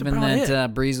success, but that's given about it.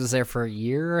 that Breeze was there for a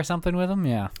year or something with him,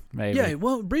 yeah, maybe. Yeah,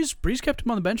 well, Breeze kept him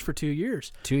on the bench for 2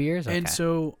 years. 2 years, okay. And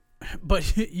so,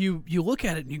 but you look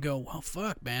at it and you go, well,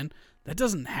 fuck, man, that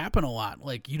doesn't happen a lot.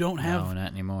 Like, you don't have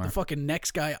not anymore. The fucking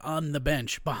next guy on the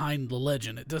bench behind the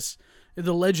legend.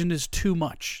 The legend is too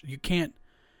much. You can't.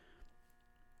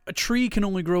 A tree can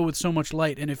only grow with so much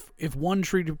light, and if one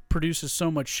tree produces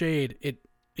so much shade,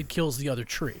 it kills the other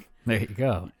tree. There you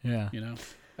go. Yeah. You know.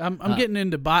 I'm getting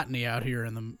into botany out here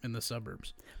in the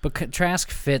suburbs. But Trask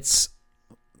fits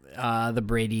the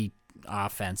Brady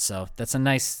offense, so that's a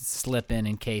nice slip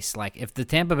in case, like, if the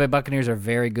Tampa Bay Buccaneers are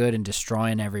very good in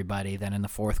destroying everybody, then in the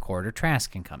fourth quarter, Trask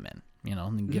can come in, you know,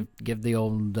 and give the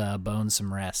old bones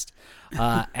some rest.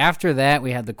 After that,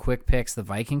 we had the quick picks. The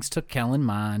Vikings took Kellen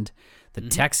Mond. The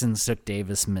Texans took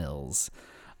Davis Mills.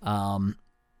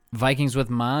 Vikings with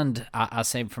Mond, I'll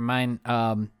say for mine,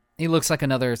 he looks like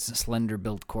another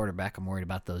slender-built quarterback. I'm worried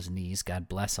about those knees. God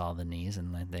bless all the knees,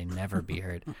 and they never be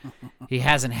hurt. He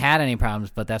hasn't had any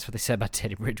problems, but that's what they said about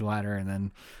Teddy Bridgewater, and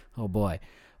then, oh boy.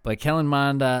 But Kellen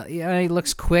Mond, he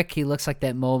looks quick. He looks like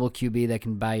that mobile QB that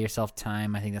can buy yourself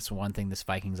time. I think that's one thing this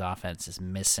Vikings offense is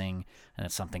missing, and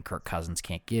it's something Kirk Cousins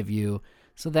can't give you.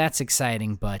 So that's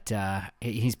exciting, but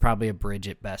he's probably a bridge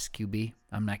at best QB.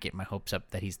 I'm not getting my hopes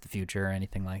up that he's the future or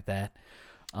anything like that.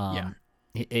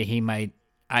 He might.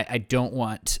 I don't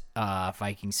want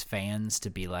Vikings fans to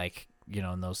be like, you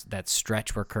know, in that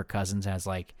stretch where Kirk Cousins has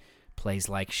like plays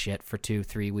like shit for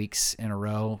 2-3 weeks in a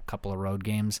row, a couple of road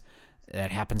games.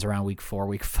 That happens around week 4,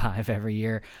 week 5 every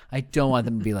year. I don't want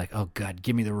them to be like, oh God,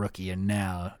 give me the rookie and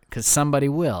now, because somebody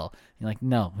will. You're like,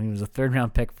 no, he was a 3rd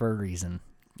round pick for a reason.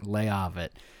 Lay off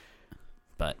it.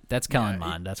 But that's Kellen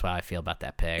Mond. That's how I feel about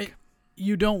that pick.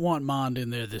 You don't want Mond in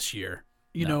there this year.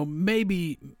 You know,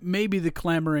 maybe the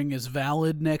clamoring is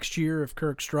valid next year if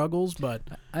Kirk struggles, but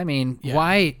I mean,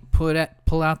 why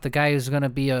pull out the guy who's going to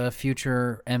be a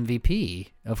future MVP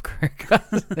of Kirk?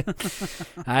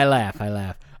 I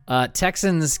laugh.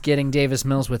 Texans getting Davis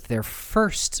Mills with their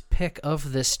first pick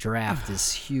of this draft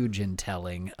is huge in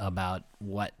telling about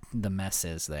what the mess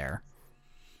is there.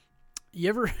 You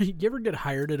ever get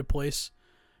hired at a place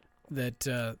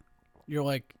that you're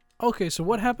like, okay, so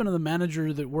what happened to the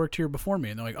manager that worked here before me?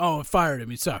 And they're like, oh, I fired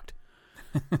him. He sucked.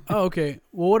 Oh, okay.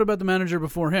 Well, what about the manager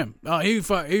before him? Oh, he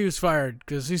was fired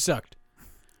because he sucked.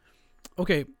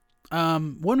 Okay.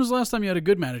 When was the last time you had a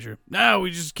good manager? No,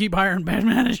 we just keep hiring bad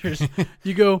managers.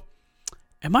 You go,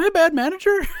 am I a bad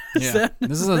manager? This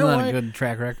is not a good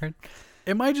track record.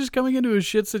 Am I just coming into a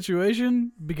shit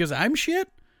situation because I'm shit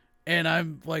and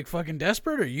I'm like fucking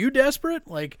desperate? Are you desperate?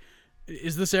 Like,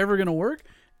 is this ever going to work?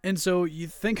 And so you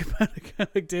think about a guy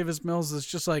like Davis Mills, it's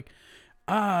just like,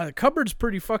 the cupboard's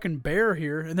pretty fucking bare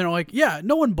here. And they're like, yeah,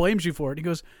 no one blames you for it. He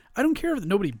goes, I don't care if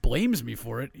nobody blames me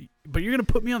for it, but you're going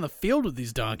to put me on the field with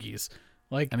these donkeys.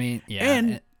 Like, I mean, yeah.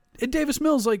 And Davis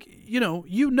Mills, like,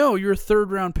 you're a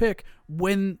third-round pick.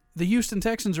 When the Houston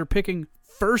Texans are picking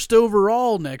first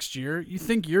overall next year, you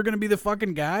think you're going to be the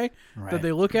fucking guy that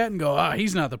they look at and go,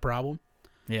 he's not the problem.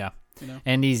 Yeah. You know?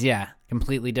 And he's,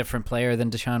 completely different player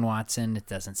than Deshaun Watson. It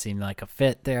doesn't seem like a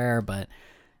fit there, but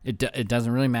it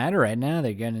doesn't really matter right now.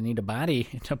 They're going to need a body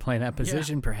to play that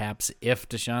position, perhaps, if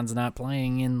Deshaun's not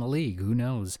playing in the league. Who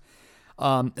knows?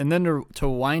 And then to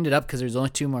wind it up, because there's only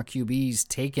 2 more QBs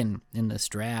taken in this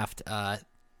draft,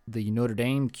 the Notre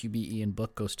Dame QB Ian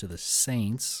Book goes to the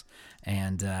Saints,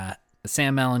 and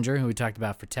Sam Ellinger, who we talked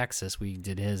about for Texas, we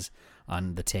did his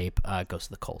on the tape, goes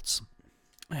to the Colts.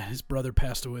 His brother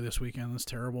passed away this weekend. That's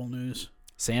terrible news.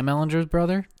 Sam Ellinger's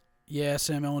brother? Yeah,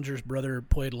 Sam Ellinger's brother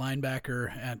played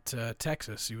linebacker at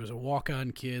Texas. He was a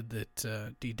walk-on kid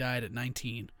that he died at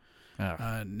 19.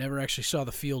 Never actually saw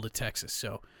the field at Texas.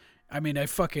 So, I mean,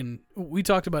 we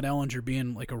talked about Ellinger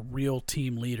being like a real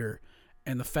team leader,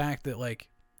 and the fact that like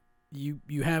you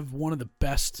have one of the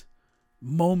best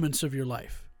moments of your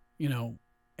life,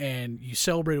 and you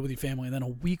celebrate it with your family, and then a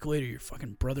week later your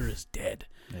fucking brother is dead.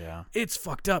 Yeah. It's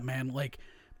fucked up, man. Like,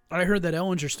 I heard that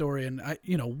Ellinger story, and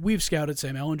we've scouted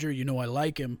Sam Ellinger, I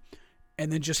like him,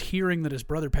 and then just hearing that his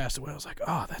brother passed away, I was like,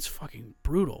 oh, that's fucking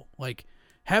brutal. Like,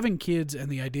 having kids and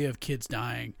the idea of kids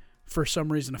dying for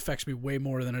some reason affects me way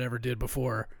more than it ever did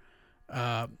before.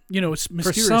 It's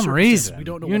mysterious. For some reason. We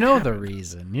don't know the happened.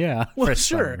 reason, yeah. Well,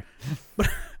 sure. But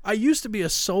I used to be a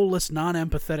soulless,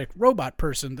 non-empathetic robot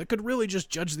person that could really just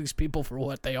judge these people for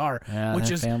what they are,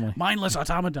 which is mindless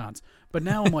automatons. But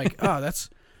now I'm like, that's...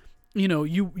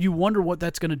 you wonder what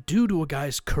that's going to do to a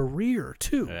guy's career,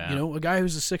 too. Yeah. A guy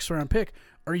who's a 6th-round pick,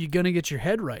 are you going to get your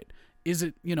head right? Is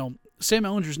it, Sam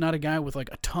Ellinger's not a guy with, like,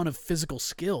 a ton of physical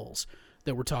skills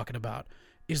that we're talking about.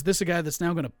 Is this a guy that's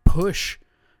now going to push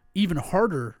even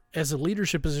harder as a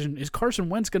leadership position? Is Carson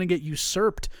Wentz going to get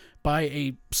usurped by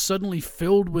a suddenly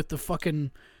filled with the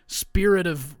fucking spirit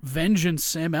of vengeance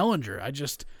Sam Ellinger?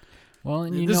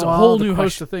 This is a whole new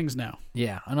host of things now.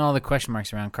 Yeah, and all the question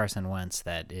marks around Carson Wentz,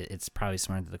 that it's probably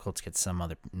smart that the Colts get some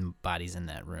other bodies in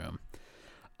that room.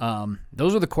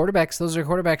 Those are the quarterbacks. Those are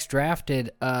quarterbacks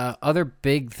drafted. Other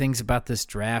big things about this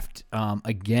draft,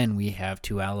 again, we have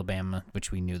 2 Alabama,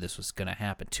 which we knew this was going to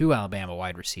happen, 2 Alabama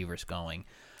wide receivers going,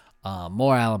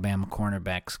 more Alabama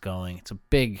cornerbacks going. It's a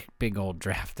big, big old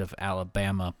draft of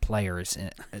Alabama players,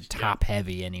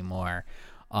 top-heavy anymore.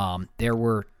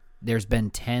 There's been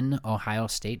 10 Ohio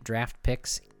State draft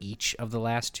picks each of the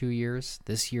last 2 years.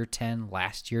 This year 10,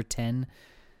 last year 10.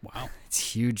 Wow. It's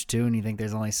huge, too, and you think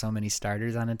there's only so many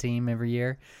starters on a team every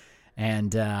year.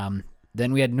 And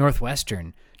then we had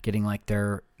Northwestern getting like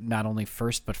their not only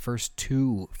first, but first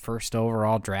 2 first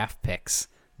overall draft picks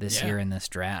this year in this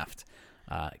draft.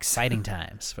 Exciting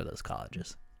times for those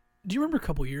colleges. Do you remember a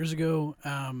couple years ago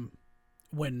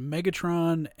when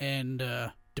Megatron and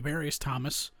Demaryius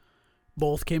Thomas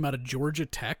both came out of Georgia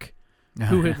Tech,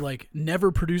 who had like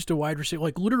never produced a wide receiver,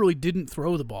 like literally didn't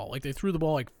throw the ball. Like they threw the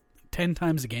ball like 10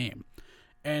 times a game,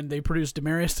 and they produced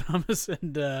Demaryius Thomas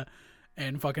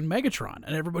and fucking Megatron,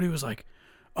 and everybody was like,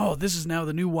 "Oh, this is now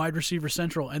the new wide receiver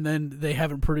central." And then they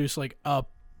haven't produced like a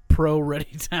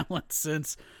pro-ready talent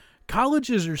since.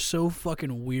 Colleges are so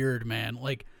fucking weird, man.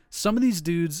 Like some of these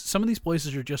dudes, some of these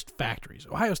places are just factories.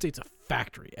 Ohio State's a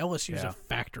factory. LSU's a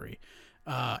factory.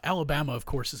 Alabama, of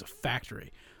course, is a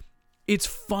factory. It's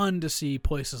fun to see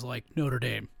places like Notre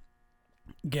Dame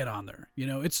get on there.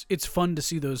 It's fun to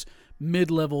see those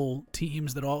mid-level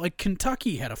teams that all, like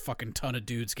Kentucky had a fucking ton of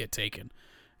dudes get taken.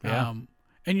 Yeah.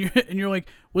 And you're like,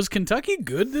 was Kentucky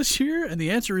good this year? And the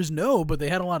answer is no, but they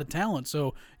had a lot of talent.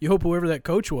 So you hope whoever that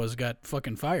coach was got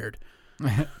fucking fired.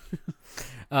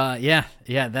 Yeah,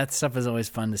 that stuff is always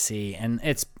fun to see, and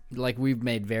it's like we've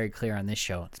made very clear on this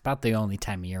show. It's about the only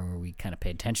time of year where we kind of pay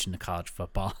attention to college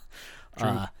football.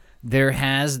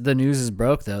 The news is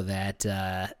broke though that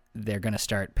they're going to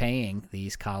start paying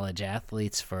these college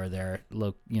athletes for their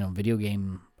video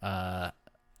game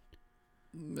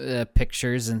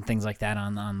pictures and things like that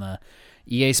on the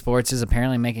EA Sports is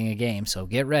apparently making a game, so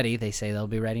get ready. They say they'll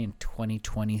be ready in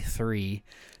 2023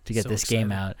 to get this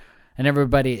game out. And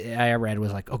everybody I read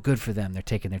was like, oh, good for them. They're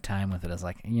taking their time with it. I was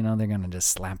like, they're going to just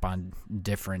slap on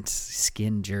different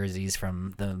skin jerseys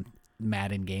from the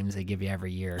Madden games they give you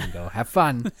every year and go, have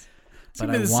fun. But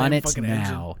I want it now.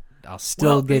 Engine. I'll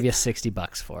still give you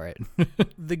 $60 for it.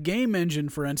 The game engine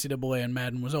for NCAA and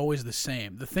Madden was always the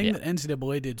same. The thing that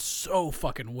NCAA did so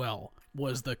fucking well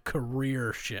was the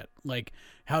career shit, like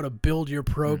how to build your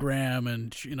program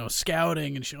and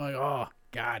scouting and shit. Like, oh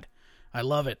God, I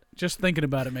love it. Just thinking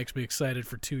about it makes me excited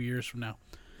for 2 years from now.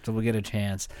 So we'll get a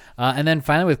chance. And then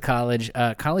finally with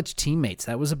college teammates.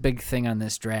 That was a big thing on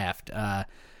this draft.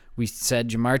 We said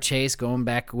Jamar Chase going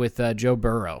back with Joe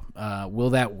Burrow. Will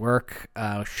that work?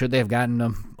 Should they have gotten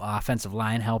him offensive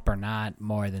line help or not?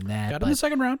 More than that. Got him in the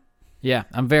second round. Yeah,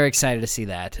 I'm very excited to see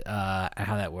that,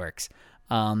 how that works.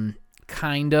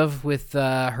 Kind of with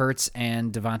Hurts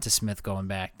and Devonta Smith going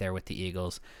back there with the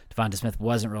Eagles. Devonta Smith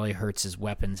wasn't really Hurts'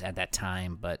 weapons at that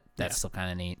time, but that's still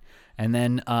kind of neat. And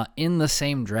then in the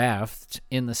same draft,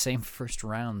 in the same first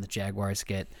round, the Jaguars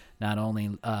get not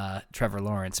only Trevor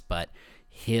Lawrence, but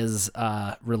his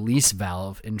release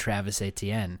valve in Travis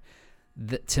Etienne.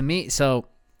 To me, so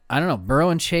I don't know,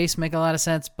 Burrow and Chase make a lot of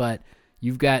sense, but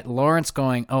you've got Lawrence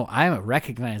going, oh, I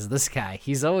recognize this guy.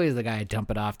 He's always the guy I dump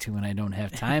it off to when I don't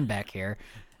have time back here.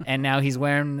 And now he's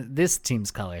wearing this team's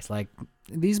colors. Like,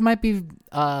 these might be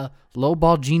low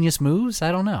ball genius moves.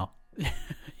 I don't know.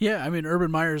 Yeah, I mean,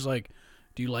 Urban Meyer's like,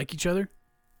 do you like each other?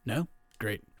 No?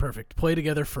 Great. Perfect. Play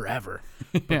together forever.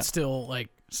 But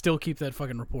still keep that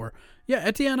fucking rapport. Yeah,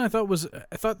 Etienne I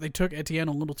thought they took Etienne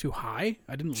a little too high.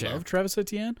 I didn't love Travis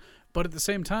Etienne. But at the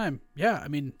same time, yeah, I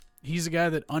mean, he's a guy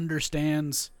that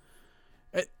understands.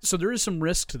 So there is some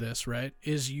risk to this, right?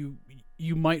 Is you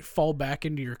might fall back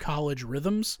into your college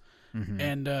rhythms. Mm-hmm.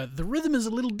 And the rhythm is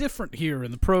a little different here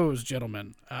in the pros,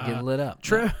 gentlemen. Get lit up.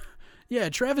 Yeah,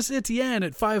 Travis Etienne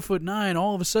at 5'9"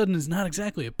 all of a sudden is not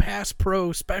exactly a pass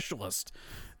pro specialist.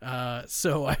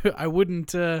 So I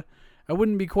wouldn't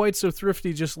be quite so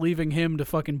thrifty just leaving him to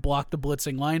fucking block the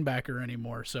blitzing linebacker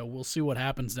anymore. So we'll see what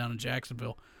happens down in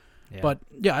Jacksonville. Yeah. But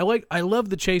yeah, I love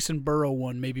the Chase and Burrow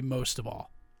one maybe most of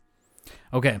all.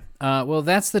 Okay, well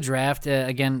that's the draft.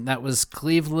 Again, that was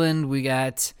Cleveland. We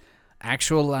got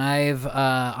actual live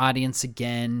audience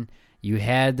again. You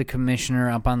had the commissioner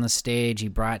up on the stage. He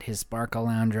brought his Sparkle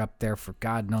Lounger up there for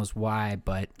God knows why,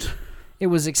 but it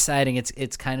was exciting.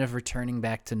 It's kind of returning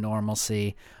back to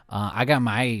normalcy. I got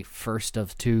my first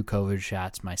of 2 COVID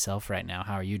shots myself right now.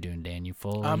 How are you doing, Dan? You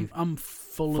full? I'm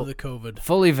full of the COVID.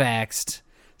 Fully vaxxed.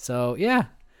 So, yeah,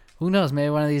 who knows? Maybe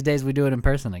one of these days we do it in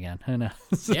person again. Who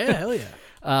knows? Yeah, hell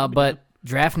yeah. But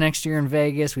draft next year in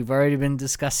Vegas. We've already been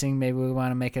discussing maybe we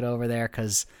want to make it over there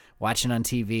because watching on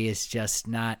TV is just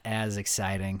not as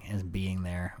exciting as being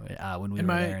there when we were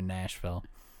there in Nashville.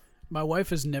 My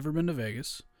wife has never been to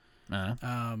Vegas.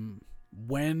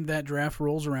 When that draft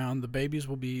rolls around, the babies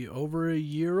will be over a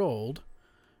year old,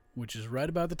 which is right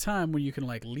about the time when you can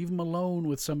leave them alone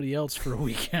with somebody else for a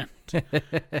weekend.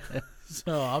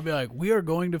 So I'll be like, we are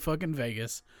going to fucking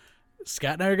Vegas.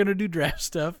 Scott and I are going to do draft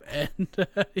stuff, and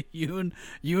you and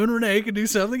Renee can do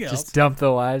something else. Just dump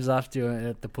the wives off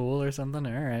at the pool or something?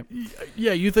 All right.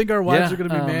 Yeah, you think our wives are going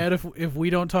to be mad if we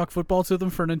don't talk football to them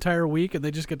for an entire week and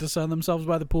they just get to sun themselves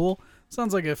by the pool?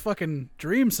 Sounds like a fucking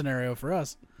dream scenario for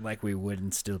us. Like we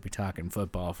wouldn't still be talking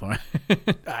football for.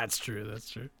 That's true.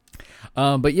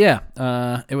 But yeah,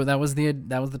 that was the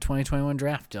 2021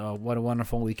 draft. What a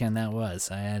wonderful weekend that was.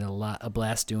 I had a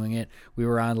blast doing it. We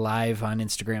were on live on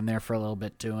Instagram there for a little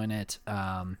bit doing it.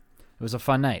 It was a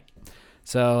fun night.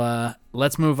 So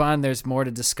let's move on. There's more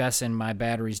to discuss, and my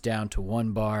battery's down to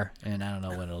 1 bar, and I don't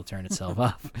know when it'll turn itself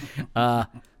off.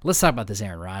 Let's talk about this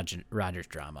Aaron Rodgers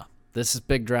drama. This is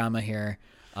big drama here.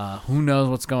 Who knows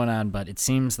what's going on, but it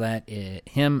seems that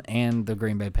him and the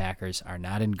Green Bay Packers are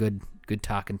not in good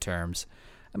talking terms.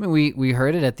 I mean, we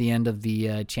heard it at the end of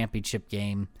the championship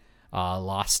game,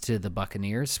 lost to the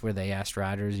Buccaneers, where they asked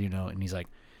Rodgers, and he's like,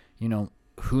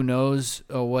 who knows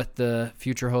what the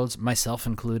future holds, myself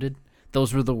included.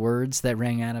 Those were the words that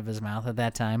rang out of his mouth at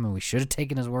that time, and we should have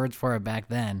taken his words for it back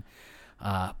then.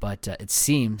 But it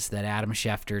seems that Adam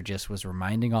Schefter just was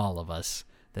reminding all of us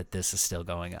that this is still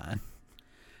going on.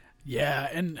 Yeah,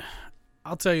 and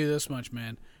I'll tell you this much,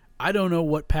 man. I don't know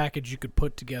what package you could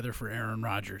put together for Aaron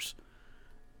Rodgers,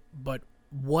 but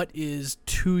what is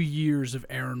 2 years of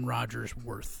Aaron Rodgers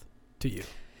worth to you?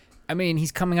 I mean,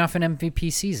 he's coming off an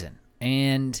MVP season,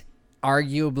 and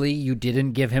arguably you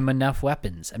didn't give him enough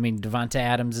weapons. I mean, Devonta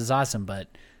Adams is awesome, but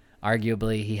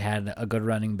arguably he had a good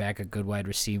running back, a good wide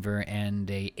receiver, and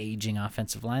a aging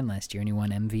offensive line last year, and he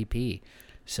won MVP.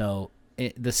 So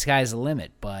the sky's the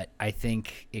limit, but I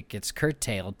think it gets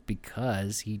curtailed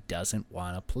because he doesn't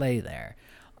want to play there.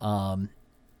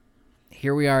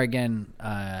 Here we are again,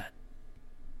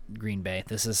 Green Bay.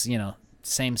 This is,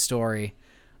 same story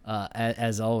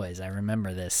as always. I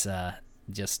remember this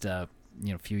just a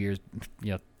few years,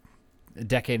 a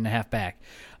decade and a half back.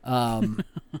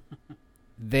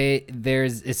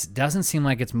 it doesn't seem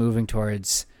like it's moving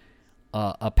towards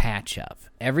a patch up.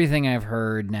 Everything I've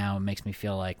heard now makes me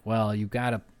feel like, well, you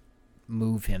got to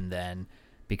move him then,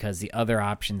 because the other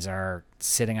options are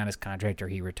sitting on his contract or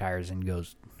he retires and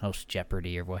goes host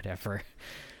Jeopardy or whatever.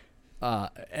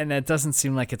 And that doesn't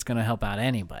seem like it's going to help out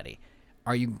anybody.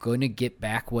 Are you going to get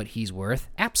back what he's worth?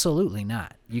 Absolutely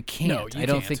not. You can't. No, you I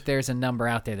don't can't. think there's a number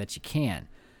out there that you can.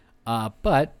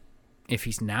 But if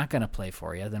he's not going to play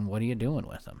for you, then what are you doing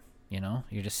with him? You know,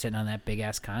 you're just sitting on that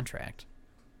big-ass contract.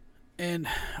 And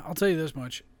I'll tell you this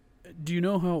much. Do you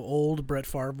know how old Brett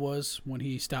Favre was when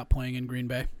he stopped playing in Green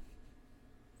Bay?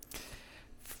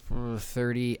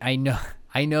 30. I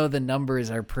know the numbers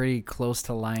are pretty close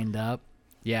to lined up.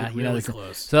 Yeah, Really you know,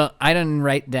 close. So I didn't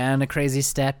write down a crazy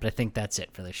stat, but I think that's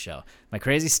it for this show. My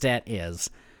crazy stat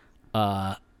is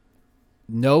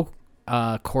no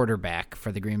quarterback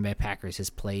for the Green Bay Packers has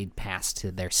played past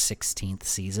to their 16th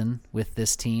season with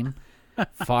this team.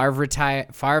 Favre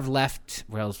left,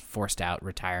 well, forced out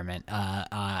retirement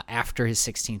after his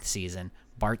 16th season.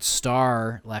 Bart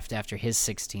Starr left after his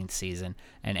 16th season,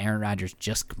 and Aaron Rodgers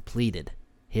just completed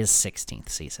his 16th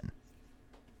season.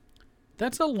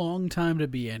 That's a long time to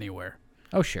be anywhere.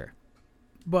 Oh, sure.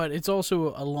 But it's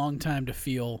also a long time to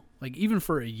feel, like, even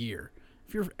for a year.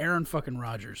 If you're Aaron fucking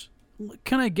Rodgers,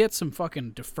 can I get some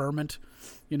fucking deferment?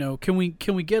 You know, can we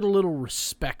get a little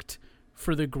respect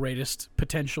for the greatest,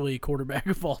 potentially, quarterback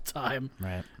of all time?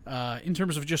 Right. In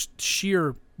terms of just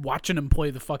sheer watching him play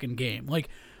the fucking game. Like,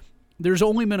 there's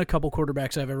only been a couple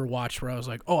quarterbacks I've ever watched where I was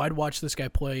like, oh, I'd watch this guy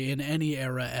play in any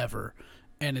era ever.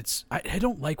 And I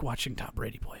don't like watching Tom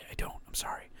Brady play. I don't. I'm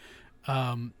sorry.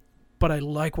 But I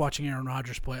like watching Aaron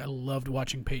Rodgers play. I loved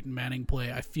watching Peyton Manning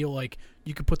play. I feel like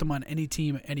you could put them on any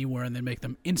team anywhere and then make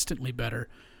them instantly better.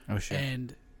 Oh, sure.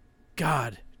 And,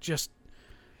 God, just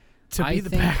to I be the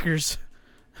think- Packers.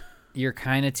 You're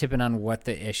kind of tipping on what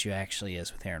the issue actually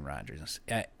is with Aaron Rodgers.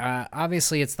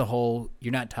 Obviously, it's the whole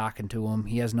you're not talking to him.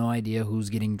 He has no idea who's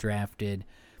getting drafted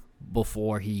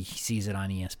before he sees it on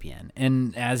ESPN.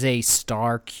 And as a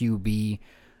star QB,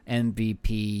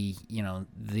 MVP, you know,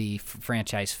 the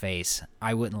franchise face,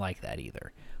 I wouldn't like that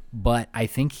either. But I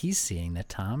think he's seeing that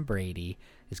Tom Brady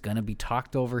is going to be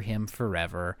talked over him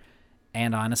forever.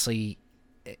 And honestly,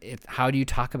 how do you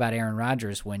talk about Aaron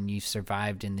Rodgers when you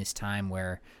survived in this time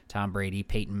where Tom Brady,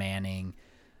 Peyton Manning,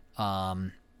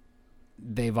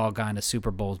 they've all gone to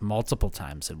Super Bowls multiple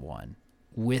times and won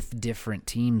with different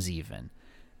teams even.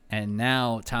 And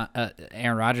now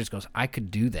Aaron Rodgers goes, I could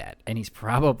do that. And he's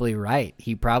probably right.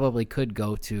 He probably could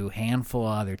go to a handful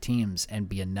of other teams and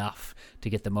be enough to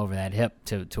get them over that hip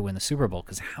to win the Super Bowl.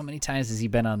 Because how many times has he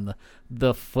been on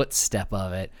the footstep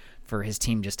of it for his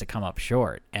team just to come up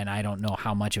short? And I don't know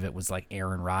how much of it was like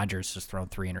Aaron Rodgers just thrown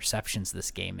 3 interceptions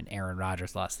this game and Aaron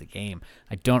Rodgers lost the game.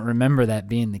 I don't remember that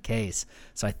being the case.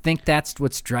 So I think that's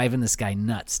what's driving this guy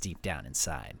nuts deep down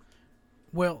inside.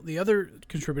 Well, the other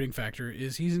contributing factor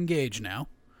is he's engaged now.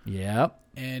 Yep.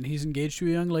 And he's engaged to a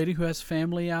young lady who has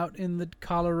family out in the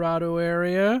Colorado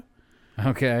area.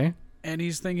 Okay. And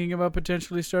he's thinking about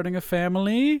potentially starting a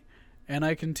family. And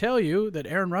I can tell you that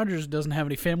Aaron Rodgers doesn't have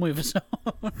any family of his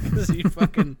own because he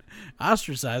fucking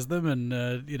ostracized them and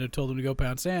told them to go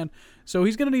pound sand. So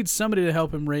he's going to need somebody to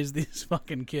help him raise these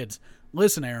fucking kids.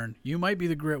 Listen, Aaron, you might be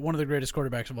one of the greatest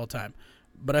quarterbacks of all time,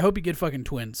 but I hope you get fucking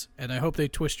twins, and I hope they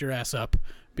twist your ass up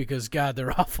because, God,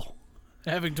 they're awful.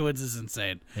 Having twins is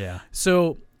insane. Yeah.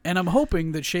 So, and I'm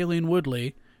hoping that Shailene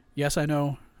Woodley, yes, I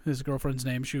know his girlfriend's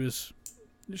name. She was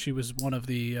one of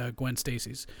the Gwen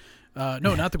Stacy's. No,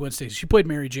 not the Gwen Stacy. She played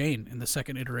Mary Jane in the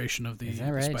second iteration of the. Is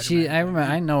that right? Spider-Man.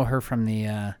 I know her from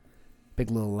the Big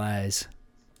Little Lies.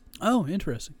 Oh,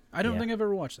 interesting. I don't Yeah. think I've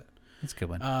ever watched that. That's a good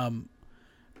one.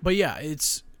 But yeah,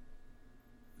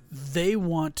 they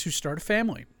want to start a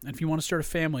family. And if you want to start a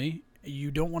family,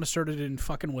 you don't want to start it in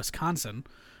fucking Wisconsin,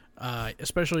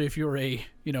 especially if you're a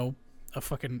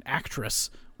fucking actress.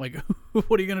 Like,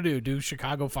 what are you going to do? Do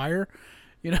Chicago Fire?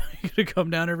 You're going to come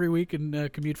down every week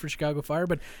and commute for Chicago Fire?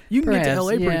 But you can get to Perhaps,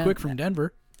 L.A. pretty yeah. quick from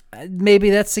Denver.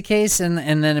 Maybe that's the case, and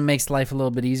then it makes life a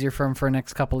little bit easier for him for the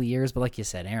next couple of years. But like you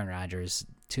said, Aaron Rodgers,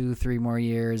 2-3 more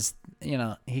years,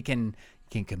 he can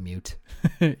commute.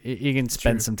 He can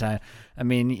spend true. some time. I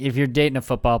mean, if you're dating a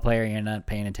football player, you're not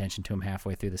paying attention to him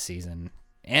halfway through the season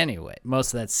anyway.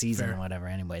 Most of that season Fair. or whatever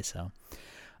anyway. So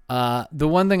the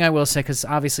one thing I will say, because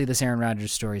obviously this Aaron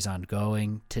Rodgers story is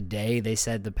ongoing, today they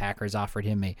said the Packers offered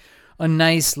him a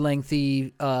nice,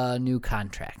 lengthy new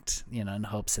contract, in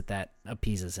hopes that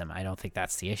appeases him. I don't think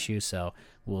that's the issue, so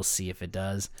we'll see if it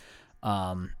does.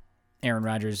 Aaron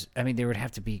Rodgers, I mean, there would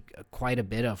have to be quite a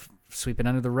bit of sweeping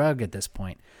under the rug at this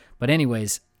point. But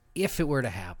anyways, if it were to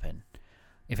happen,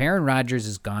 if Aaron Rodgers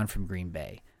is gone from Green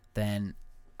Bay, then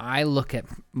I look at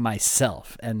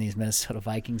myself and these Minnesota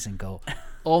Vikings and go,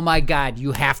 oh my God,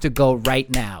 you have to go right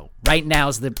now. Right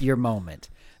now's your moment,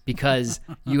 because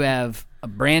you have a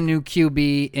brand new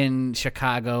QB in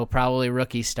Chicago, probably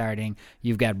rookie starting.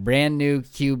 You've got brand new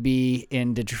QB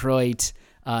in Detroit,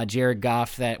 Jared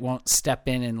Goff, that won't step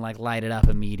in and like light it up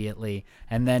immediately.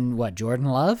 And then what? Jordan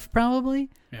Love probably.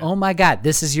 Yeah. Oh my God,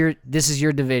 this is your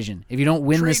division. If you don't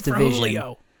win this Trade for division,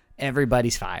 Julio.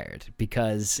 everybody's fired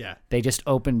because Yeah. they just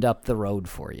opened up the road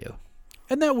for you.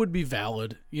 And that would be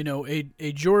valid. You know, a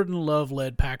Jordan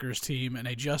Love-led Packers team and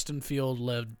a Justin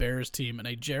Field-led Bears team and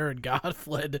a Jared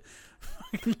Goff-led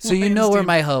So you Lions know where team.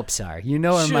 my hopes are. You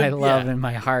know where my Should- love yeah. and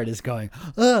my heart is going,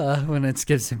 when it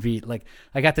skips a beat. Like,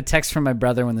 I got the text from my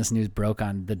brother when this news broke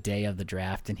on the day of the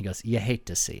draft, and he goes, you hate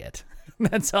to see it.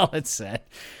 That's all it said.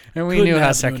 And we Couldn't knew how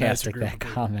happen to a nicer sarcastic group that of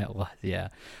people. comment was. Yeah.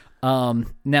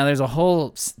 Now, there's a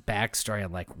whole backstory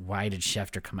on, like, why did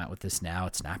Schefter come out with this now?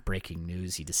 It's not breaking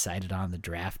news. He decided on the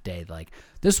draft day, like,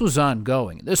 this was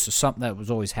ongoing. This is something that was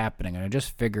always happening, and I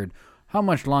just figured, how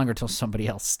much longer till somebody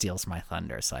else steals my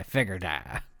thunder? So I figured,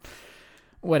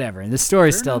 whatever. And the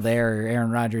story's still there.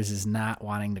 Aaron Rodgers is not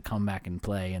wanting to come back and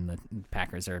play, and the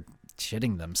Packers are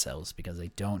shitting themselves because they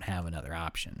don't have another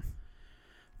option.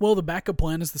 Well, the backup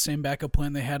plan is the same backup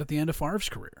plan they had at the end of Favre's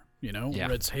career. You know, Yeah.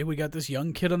 where it's, hey, we got this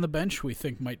young kid on the bench we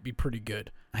think might be pretty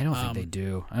good. I don't think they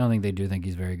do. I don't think they do think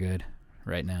he's very good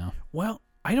right now. Well,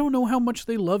 I don't know how much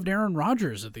they loved Aaron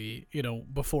Rodgers at the,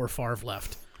 before Favre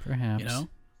left. Perhaps. You know?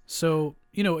 So,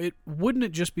 wouldn't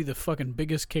it just be the fucking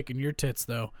biggest kick in your tits,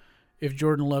 though, if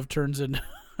Jordan Love turns into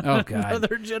Oh, God.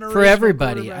 another generation For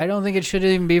everybody. I don't think it should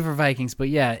even be for Vikings, but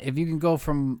yeah, if you can go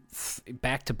from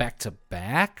back to back to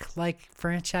back like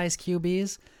franchise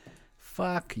QBs,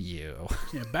 fuck you.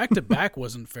 Yeah, back-to-back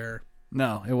wasn't fair.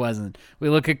 No, it wasn't. We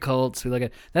look at Colts.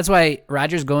 That's why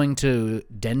Rodgers going to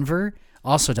Denver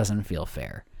also doesn't feel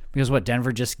fair. Because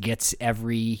Denver just gets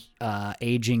every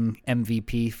aging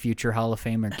MVP, future Hall of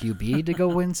Famer QB to go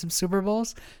win some Super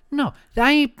Bowls? No,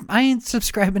 I ain't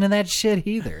subscribing to that shit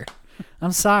either.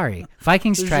 I'm sorry.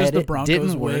 Vikings There's tried just the it, Broncos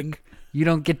didn't work. wing. You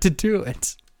don't get to do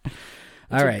it.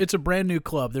 All right. It's a brand new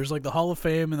club. There's like the Hall of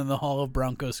Fame and then the Hall of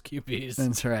Broncos QBs.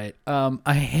 That's right.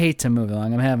 I hate to move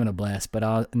along. I'm having a blast,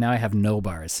 but now I have no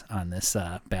bars on this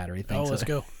battery thing. Oh, so let's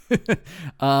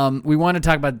go. we want to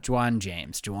talk about Juwan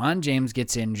James. Juwan James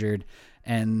gets injured,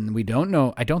 and we don't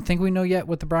know. I don't think we know yet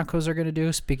what the Broncos are going to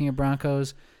do. Speaking of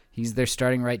Broncos, he's their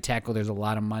starting right tackle. There's a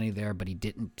lot of money there, but he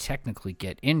didn't technically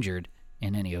get injured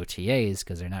in any OTAs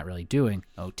because they're not really doing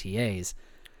OTAs,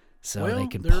 so Well, they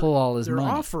can they're- pull all his they're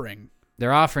money. offering.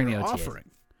 They're offering They're the OTAs.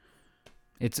 offering.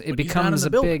 It But he's not in becomes the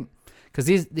a building. big because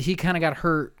he kind of got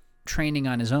hurt training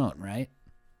on his own, right?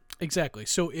 Exactly.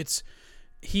 So it's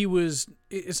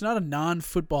not a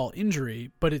non-football injury,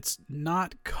 but it's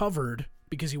not covered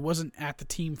because he wasn't at the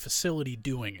team facility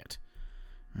doing it.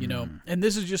 You know, and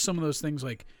this is just some of those things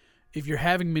like if you're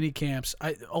having mini camps,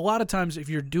 a lot of times if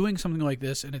you're doing something like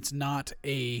this and it's not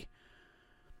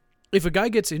if a guy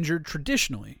gets injured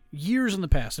traditionally, years in the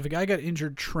past, if a guy got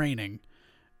injured training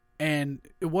and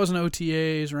it wasn't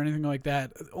OTAs or anything like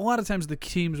that, a lot of times the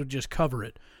teams would just cover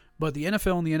it. But the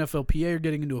NFL and the NFLPA are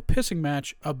getting into a pissing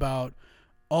match about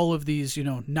all of these,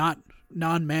 not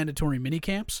non-mandatory mini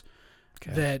camps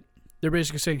that they're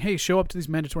basically saying, hey, show up to these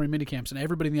mandatory mini camps. And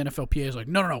everybody in the NFLPA is like,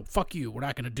 no, fuck you. We're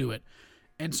not going to do it.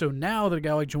 And so now that a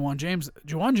guy like Juwan James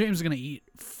is going to eat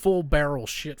full barrel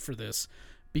shit for this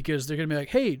because they're going to be like,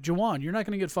 hey, Juwan, you're not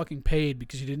going to get fucking paid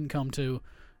because you didn't come to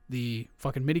the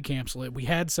fucking mini camps that we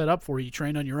had set up for you. You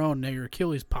trained on your own. Now your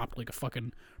Achilles popped like a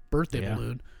fucking birthday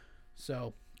balloon.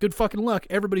 So good fucking luck.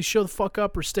 Everybody show the fuck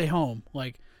up or stay home.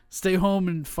 Like, stay home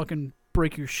and fucking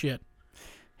break your shit.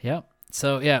 Yep.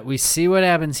 So, yeah, we see what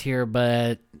happens here,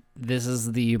 but this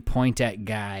is the point at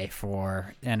guy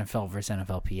for NFL versus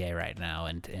NFLPA right now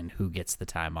and who gets the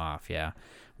time off, yeah.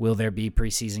 Will there be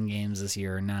preseason games this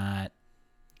year or not?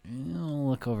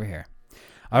 Look over here.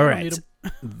 All I don't need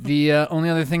right. The only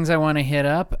other things I want to hit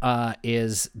up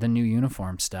is the new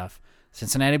uniform stuff.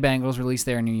 Cincinnati Bengals released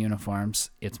their new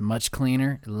uniforms. It's much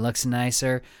cleaner. It looks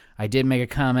nicer. I did make a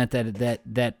comment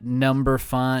that number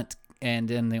font and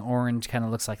then the orange kind of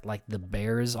looks like the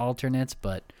Bears alternates,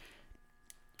 but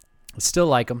I still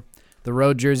like them. The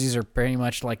road jerseys are pretty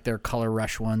much like their Color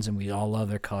Rush ones, and we all love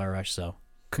their Color Rush. So,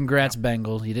 congrats,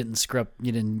 Bengals. You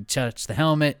didn't touch the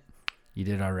helmet. You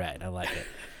did all right. I like it.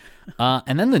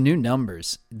 And then the new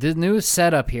numbers. The new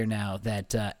setup here now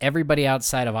that everybody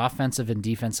outside of offensive and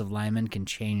defensive linemen can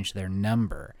change their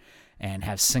number and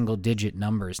have single-digit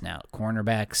numbers now.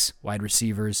 Cornerbacks, wide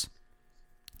receivers,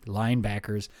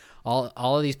 linebackers,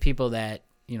 all of these people that,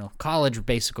 college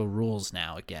basically rules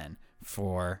now again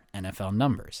for NFL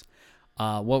numbers.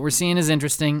 What we're seeing is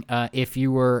interesting. If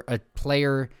you were a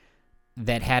player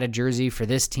that had a jersey for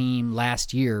this team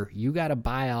last year, you got to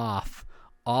buy off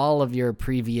all of your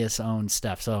previous owned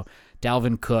stuff. So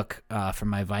Dalvin Cook from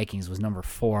my Vikings was number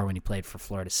 4 when he played for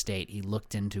Florida State. He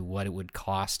looked into what it would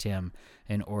cost him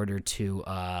in order to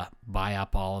buy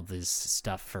up all of this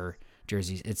stuff for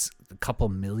jerseys. It's a couple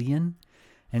million.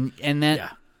 And then,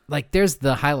 there's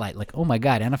the highlight. Like, oh, my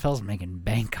God, NFL's making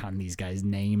bank on these guys'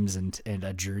 names and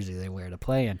a jersey they wear to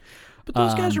play in. But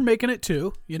those guys are making it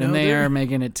too. And they are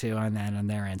making it too on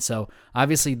their end. So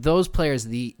obviously those players,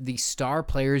 the star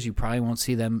players, you probably won't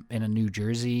see them in a new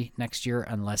jersey next year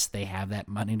unless they have that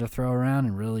money to throw around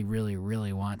and really, really,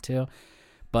 really want to.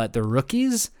 But the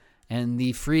rookies and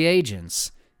the free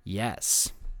agents,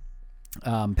 yes.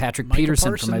 Patrick Micah Peterson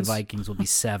Parsons. for my Vikings will be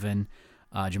 7.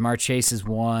 Jamar Chase is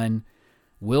 1.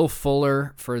 Will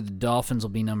Fuller for the Dolphins will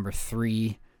be number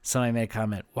 3. Somebody made a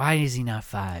comment, why is he not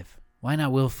 5? Why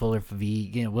not Will Fuller for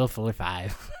Will Fuller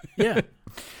 5? Yeah.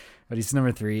 But he's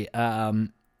number 3.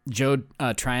 Joe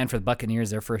Tryon for the Buccaneers,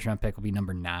 their first round pick will be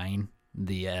number 9,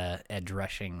 the edge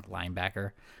rushing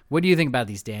linebacker. What do you think about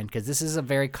these, Dan? Because this is a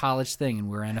very college thing, and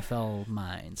we're NFL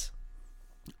minds.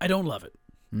 I don't love it.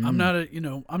 I'm not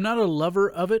a lover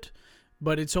of it,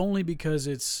 but it's only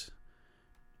because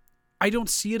I don't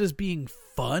see it as being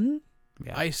fun.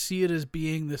 Yeah. I see it as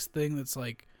being this thing that's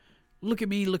like, look at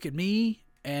me.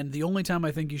 And the only time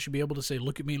I think you should be able to say,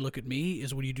 look at me,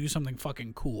 is when you do something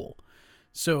fucking cool.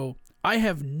 So I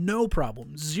have no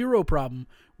problem, zero problem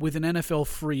with an NFL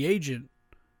free agent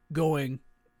going,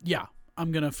 yeah,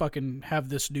 I'm going to fucking have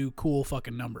this new cool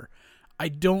fucking number. I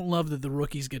don't love that the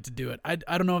rookies get to do it. I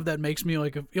don't know if that makes me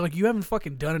like you haven't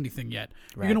fucking done anything yet.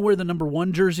 Right. You're going to wear the number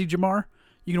 1 jersey, Jamar?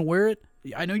 You going to wear it?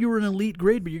 I know you were an elite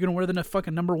grade, but you're going to wear the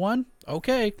fucking number 1?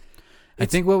 Okay. I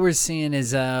think what we're seeing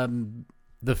is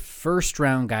the first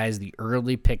round guys, the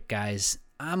early pick guys,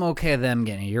 I'm okay with them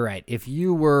getting it. You're right. If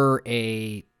you were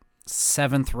a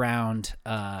 7th round,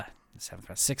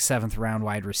 7th round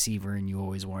wide receiver and you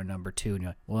always wore number 2, and you're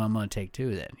like, well, I'm going to take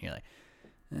 2 then. You're like,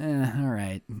 all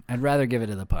right. I'd rather give it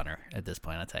to the punter at this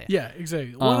point, I'll tell you. Yeah,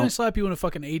 exactly. Why don't I slap you in a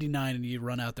fucking 89 and you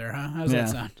run out there, huh? How does that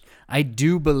sound? I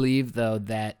do believe, though,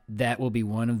 that will be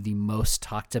one of the most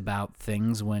talked about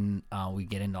things when we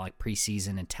get into like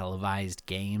preseason and televised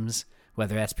games.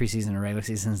 Whether that's preseason or regular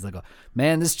seasons, they'll go,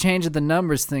 man, this change of the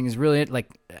numbers thing is really, like,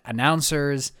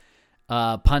 announcers,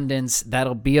 pundits,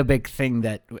 that'll be a big thing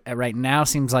that right now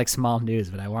seems like small news,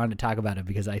 but I wanted to talk about it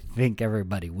because I think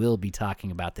everybody will be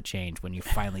talking about the change when you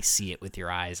finally see it with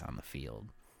your eyes on the field.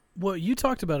 Well, you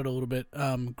talked about it a little bit.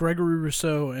 Gregory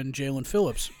Rousseau and Jalen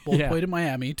Phillips both played in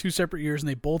Miami 2 separate years, and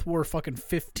they both wore fucking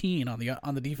 15 on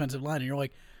the defensive line, and you're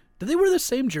like, did they wear the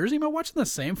same jersey? Am I watching the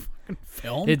same fucking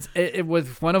film? It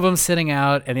was one of them sitting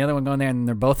out and the other one going there, and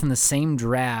they're both in the same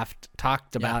draft,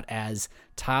 talked about as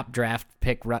top draft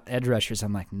pick edge rushers.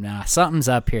 I'm like, nah, something's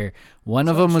up here. One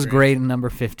of them was great in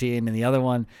number 15, and the other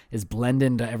one is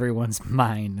blending to everyone's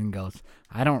mind and goes,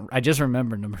 I just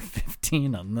remember number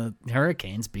 15 on the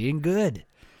Hurricanes being good.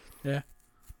 Yeah.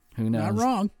 Who knows? Not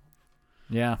wrong.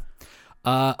 Yeah.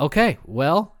 Okay,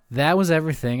 well, that was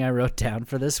everything I wrote down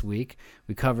for this week.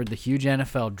 We covered the huge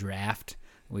NFL draft.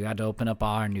 We got to open up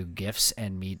all our new gifts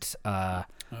and meet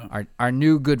our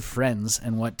new good friends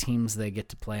and what teams they get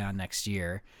to play on next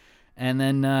year. And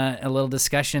then a little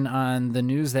discussion on the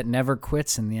news that never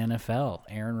quits in the NFL.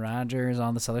 Aaron Rodgers,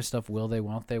 all this other stuff. Will they,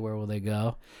 won't they, where will they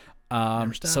go?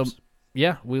 So,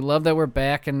 yeah, we love that we're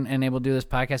back and able to do this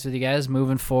podcast with you guys.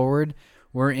 Moving forward,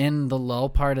 we're in the lull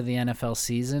part of the NFL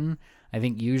season. I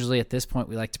think usually at this point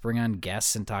we like to bring on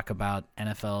guests and talk about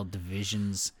NFL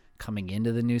divisions coming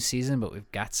into the new season, but we've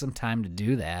got some time to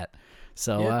do that.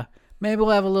 So maybe we'll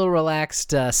have a little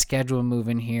relaxed schedule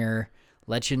moving here.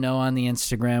 Let you know on the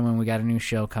Instagram when we got a new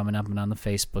show coming up and on the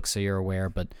Facebook so you're aware.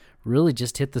 But really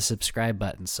just hit the subscribe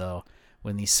button so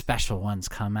when these special ones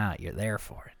come out, you're there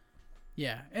for it.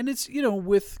 Yeah, and it's,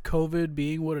 with COVID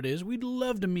being what it is, we'd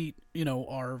love to meet,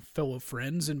 our fellow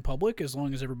friends in public as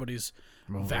long as everybody's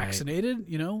vaccinated,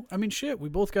 I mean, shit, we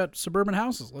both got suburban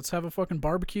houses. Let's have a fucking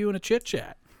barbecue and a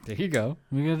chit-chat. There you go.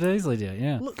 We could easily do it,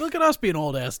 yeah. Look at us being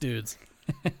old-ass dudes.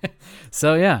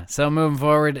 So moving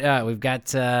forward, we've got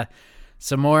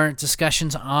some more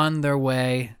discussions on their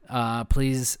way.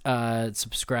 Please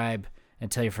subscribe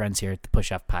and tell your friends here at the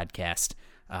Push Off Podcast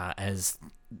as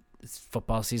it's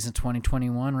football season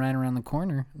 2021 right around the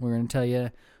corner. We're going to tell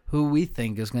you who we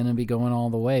think is going to be going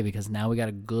all the way because now we got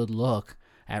a good look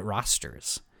at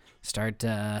rosters. start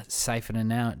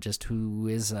siphoning out just who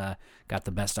is got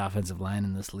the best offensive line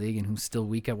in this league and who's still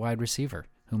weak at wide receiver.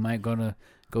 Who might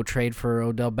go trade for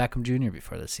Odell Beckham Jr.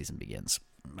 before the season begins?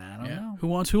 I don't know. Who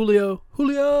wants Julio?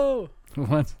 Julio. Who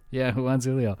wants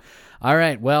Julio? All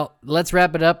right. Well, let's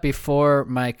wrap it up before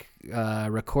my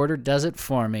recorder does it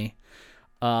for me.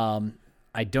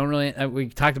 I don't really. We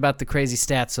talked about the crazy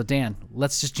stats, so Dan,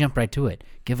 let's just jump right to it.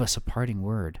 Give us a parting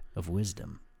word of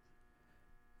wisdom.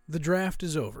 The draft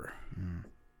is over.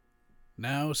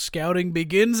 Now scouting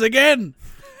begins again.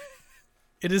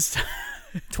 It is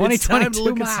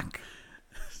 2022 mock.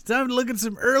 It's time to look at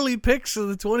some early picks of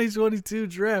the 2022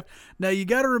 draft. Now, you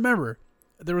got to remember,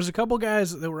 there was a couple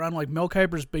guys that were on like Mel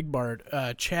Kiper's big board.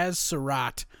 Chaz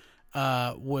Surratt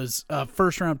was a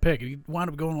first-round pick. He wound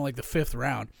up going in like the 5th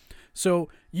round. So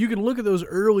you can look at those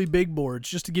early big boards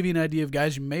just to give you an idea of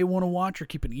guys you may want to watch or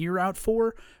keep an ear out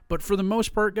for. But for the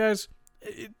most part, guys,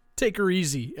 take her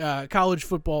easy. College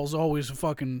football is always a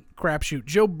fucking crapshoot.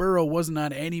 Joe Burrow wasn't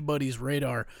on anybody's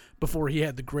radar before he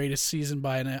had the greatest season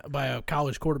by a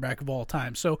college quarterback of all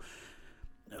time. So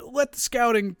let the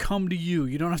scouting come to you.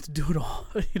 You don't have to do it all.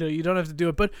 You don't have to do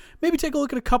it. But maybe take a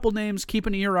look at a couple names, keep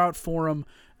an ear out for them,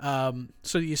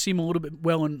 so that you seem a little bit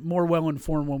more well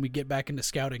informed when we get back into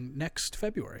scouting next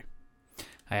February.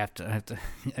 I have to.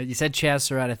 You said Chaz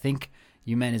Surratt. I think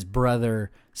you meant his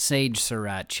brother, Sage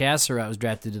Surratt. Chaz Surratt was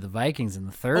drafted to the Vikings in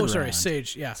the 3rd round. Oh, sorry,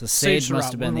 Sage. Yeah, So Sage must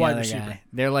Surratt, have been the wide other receiver. guy.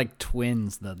 They're like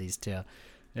twins, though, these two.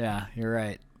 Yeah, you're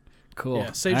right. Cool.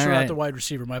 Yeah, Sage All Surratt, right. the wide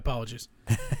receiver. My apologies.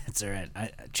 It's all right.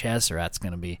 Chaz Surratt's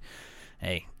going to be,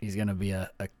 he's going to be a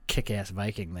kick-ass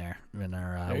Viking there in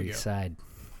our There you weak go. side.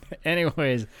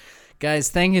 Anyways, guys,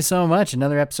 thank you so much.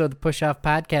 Another episode of the Push Off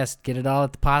Podcast. Get it all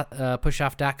at the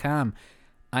pushoff.com.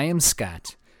 I am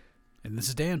Scott. And this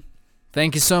is Dan.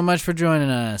 Thank you so much for joining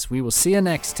us. We will see you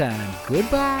next time.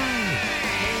 Goodbye.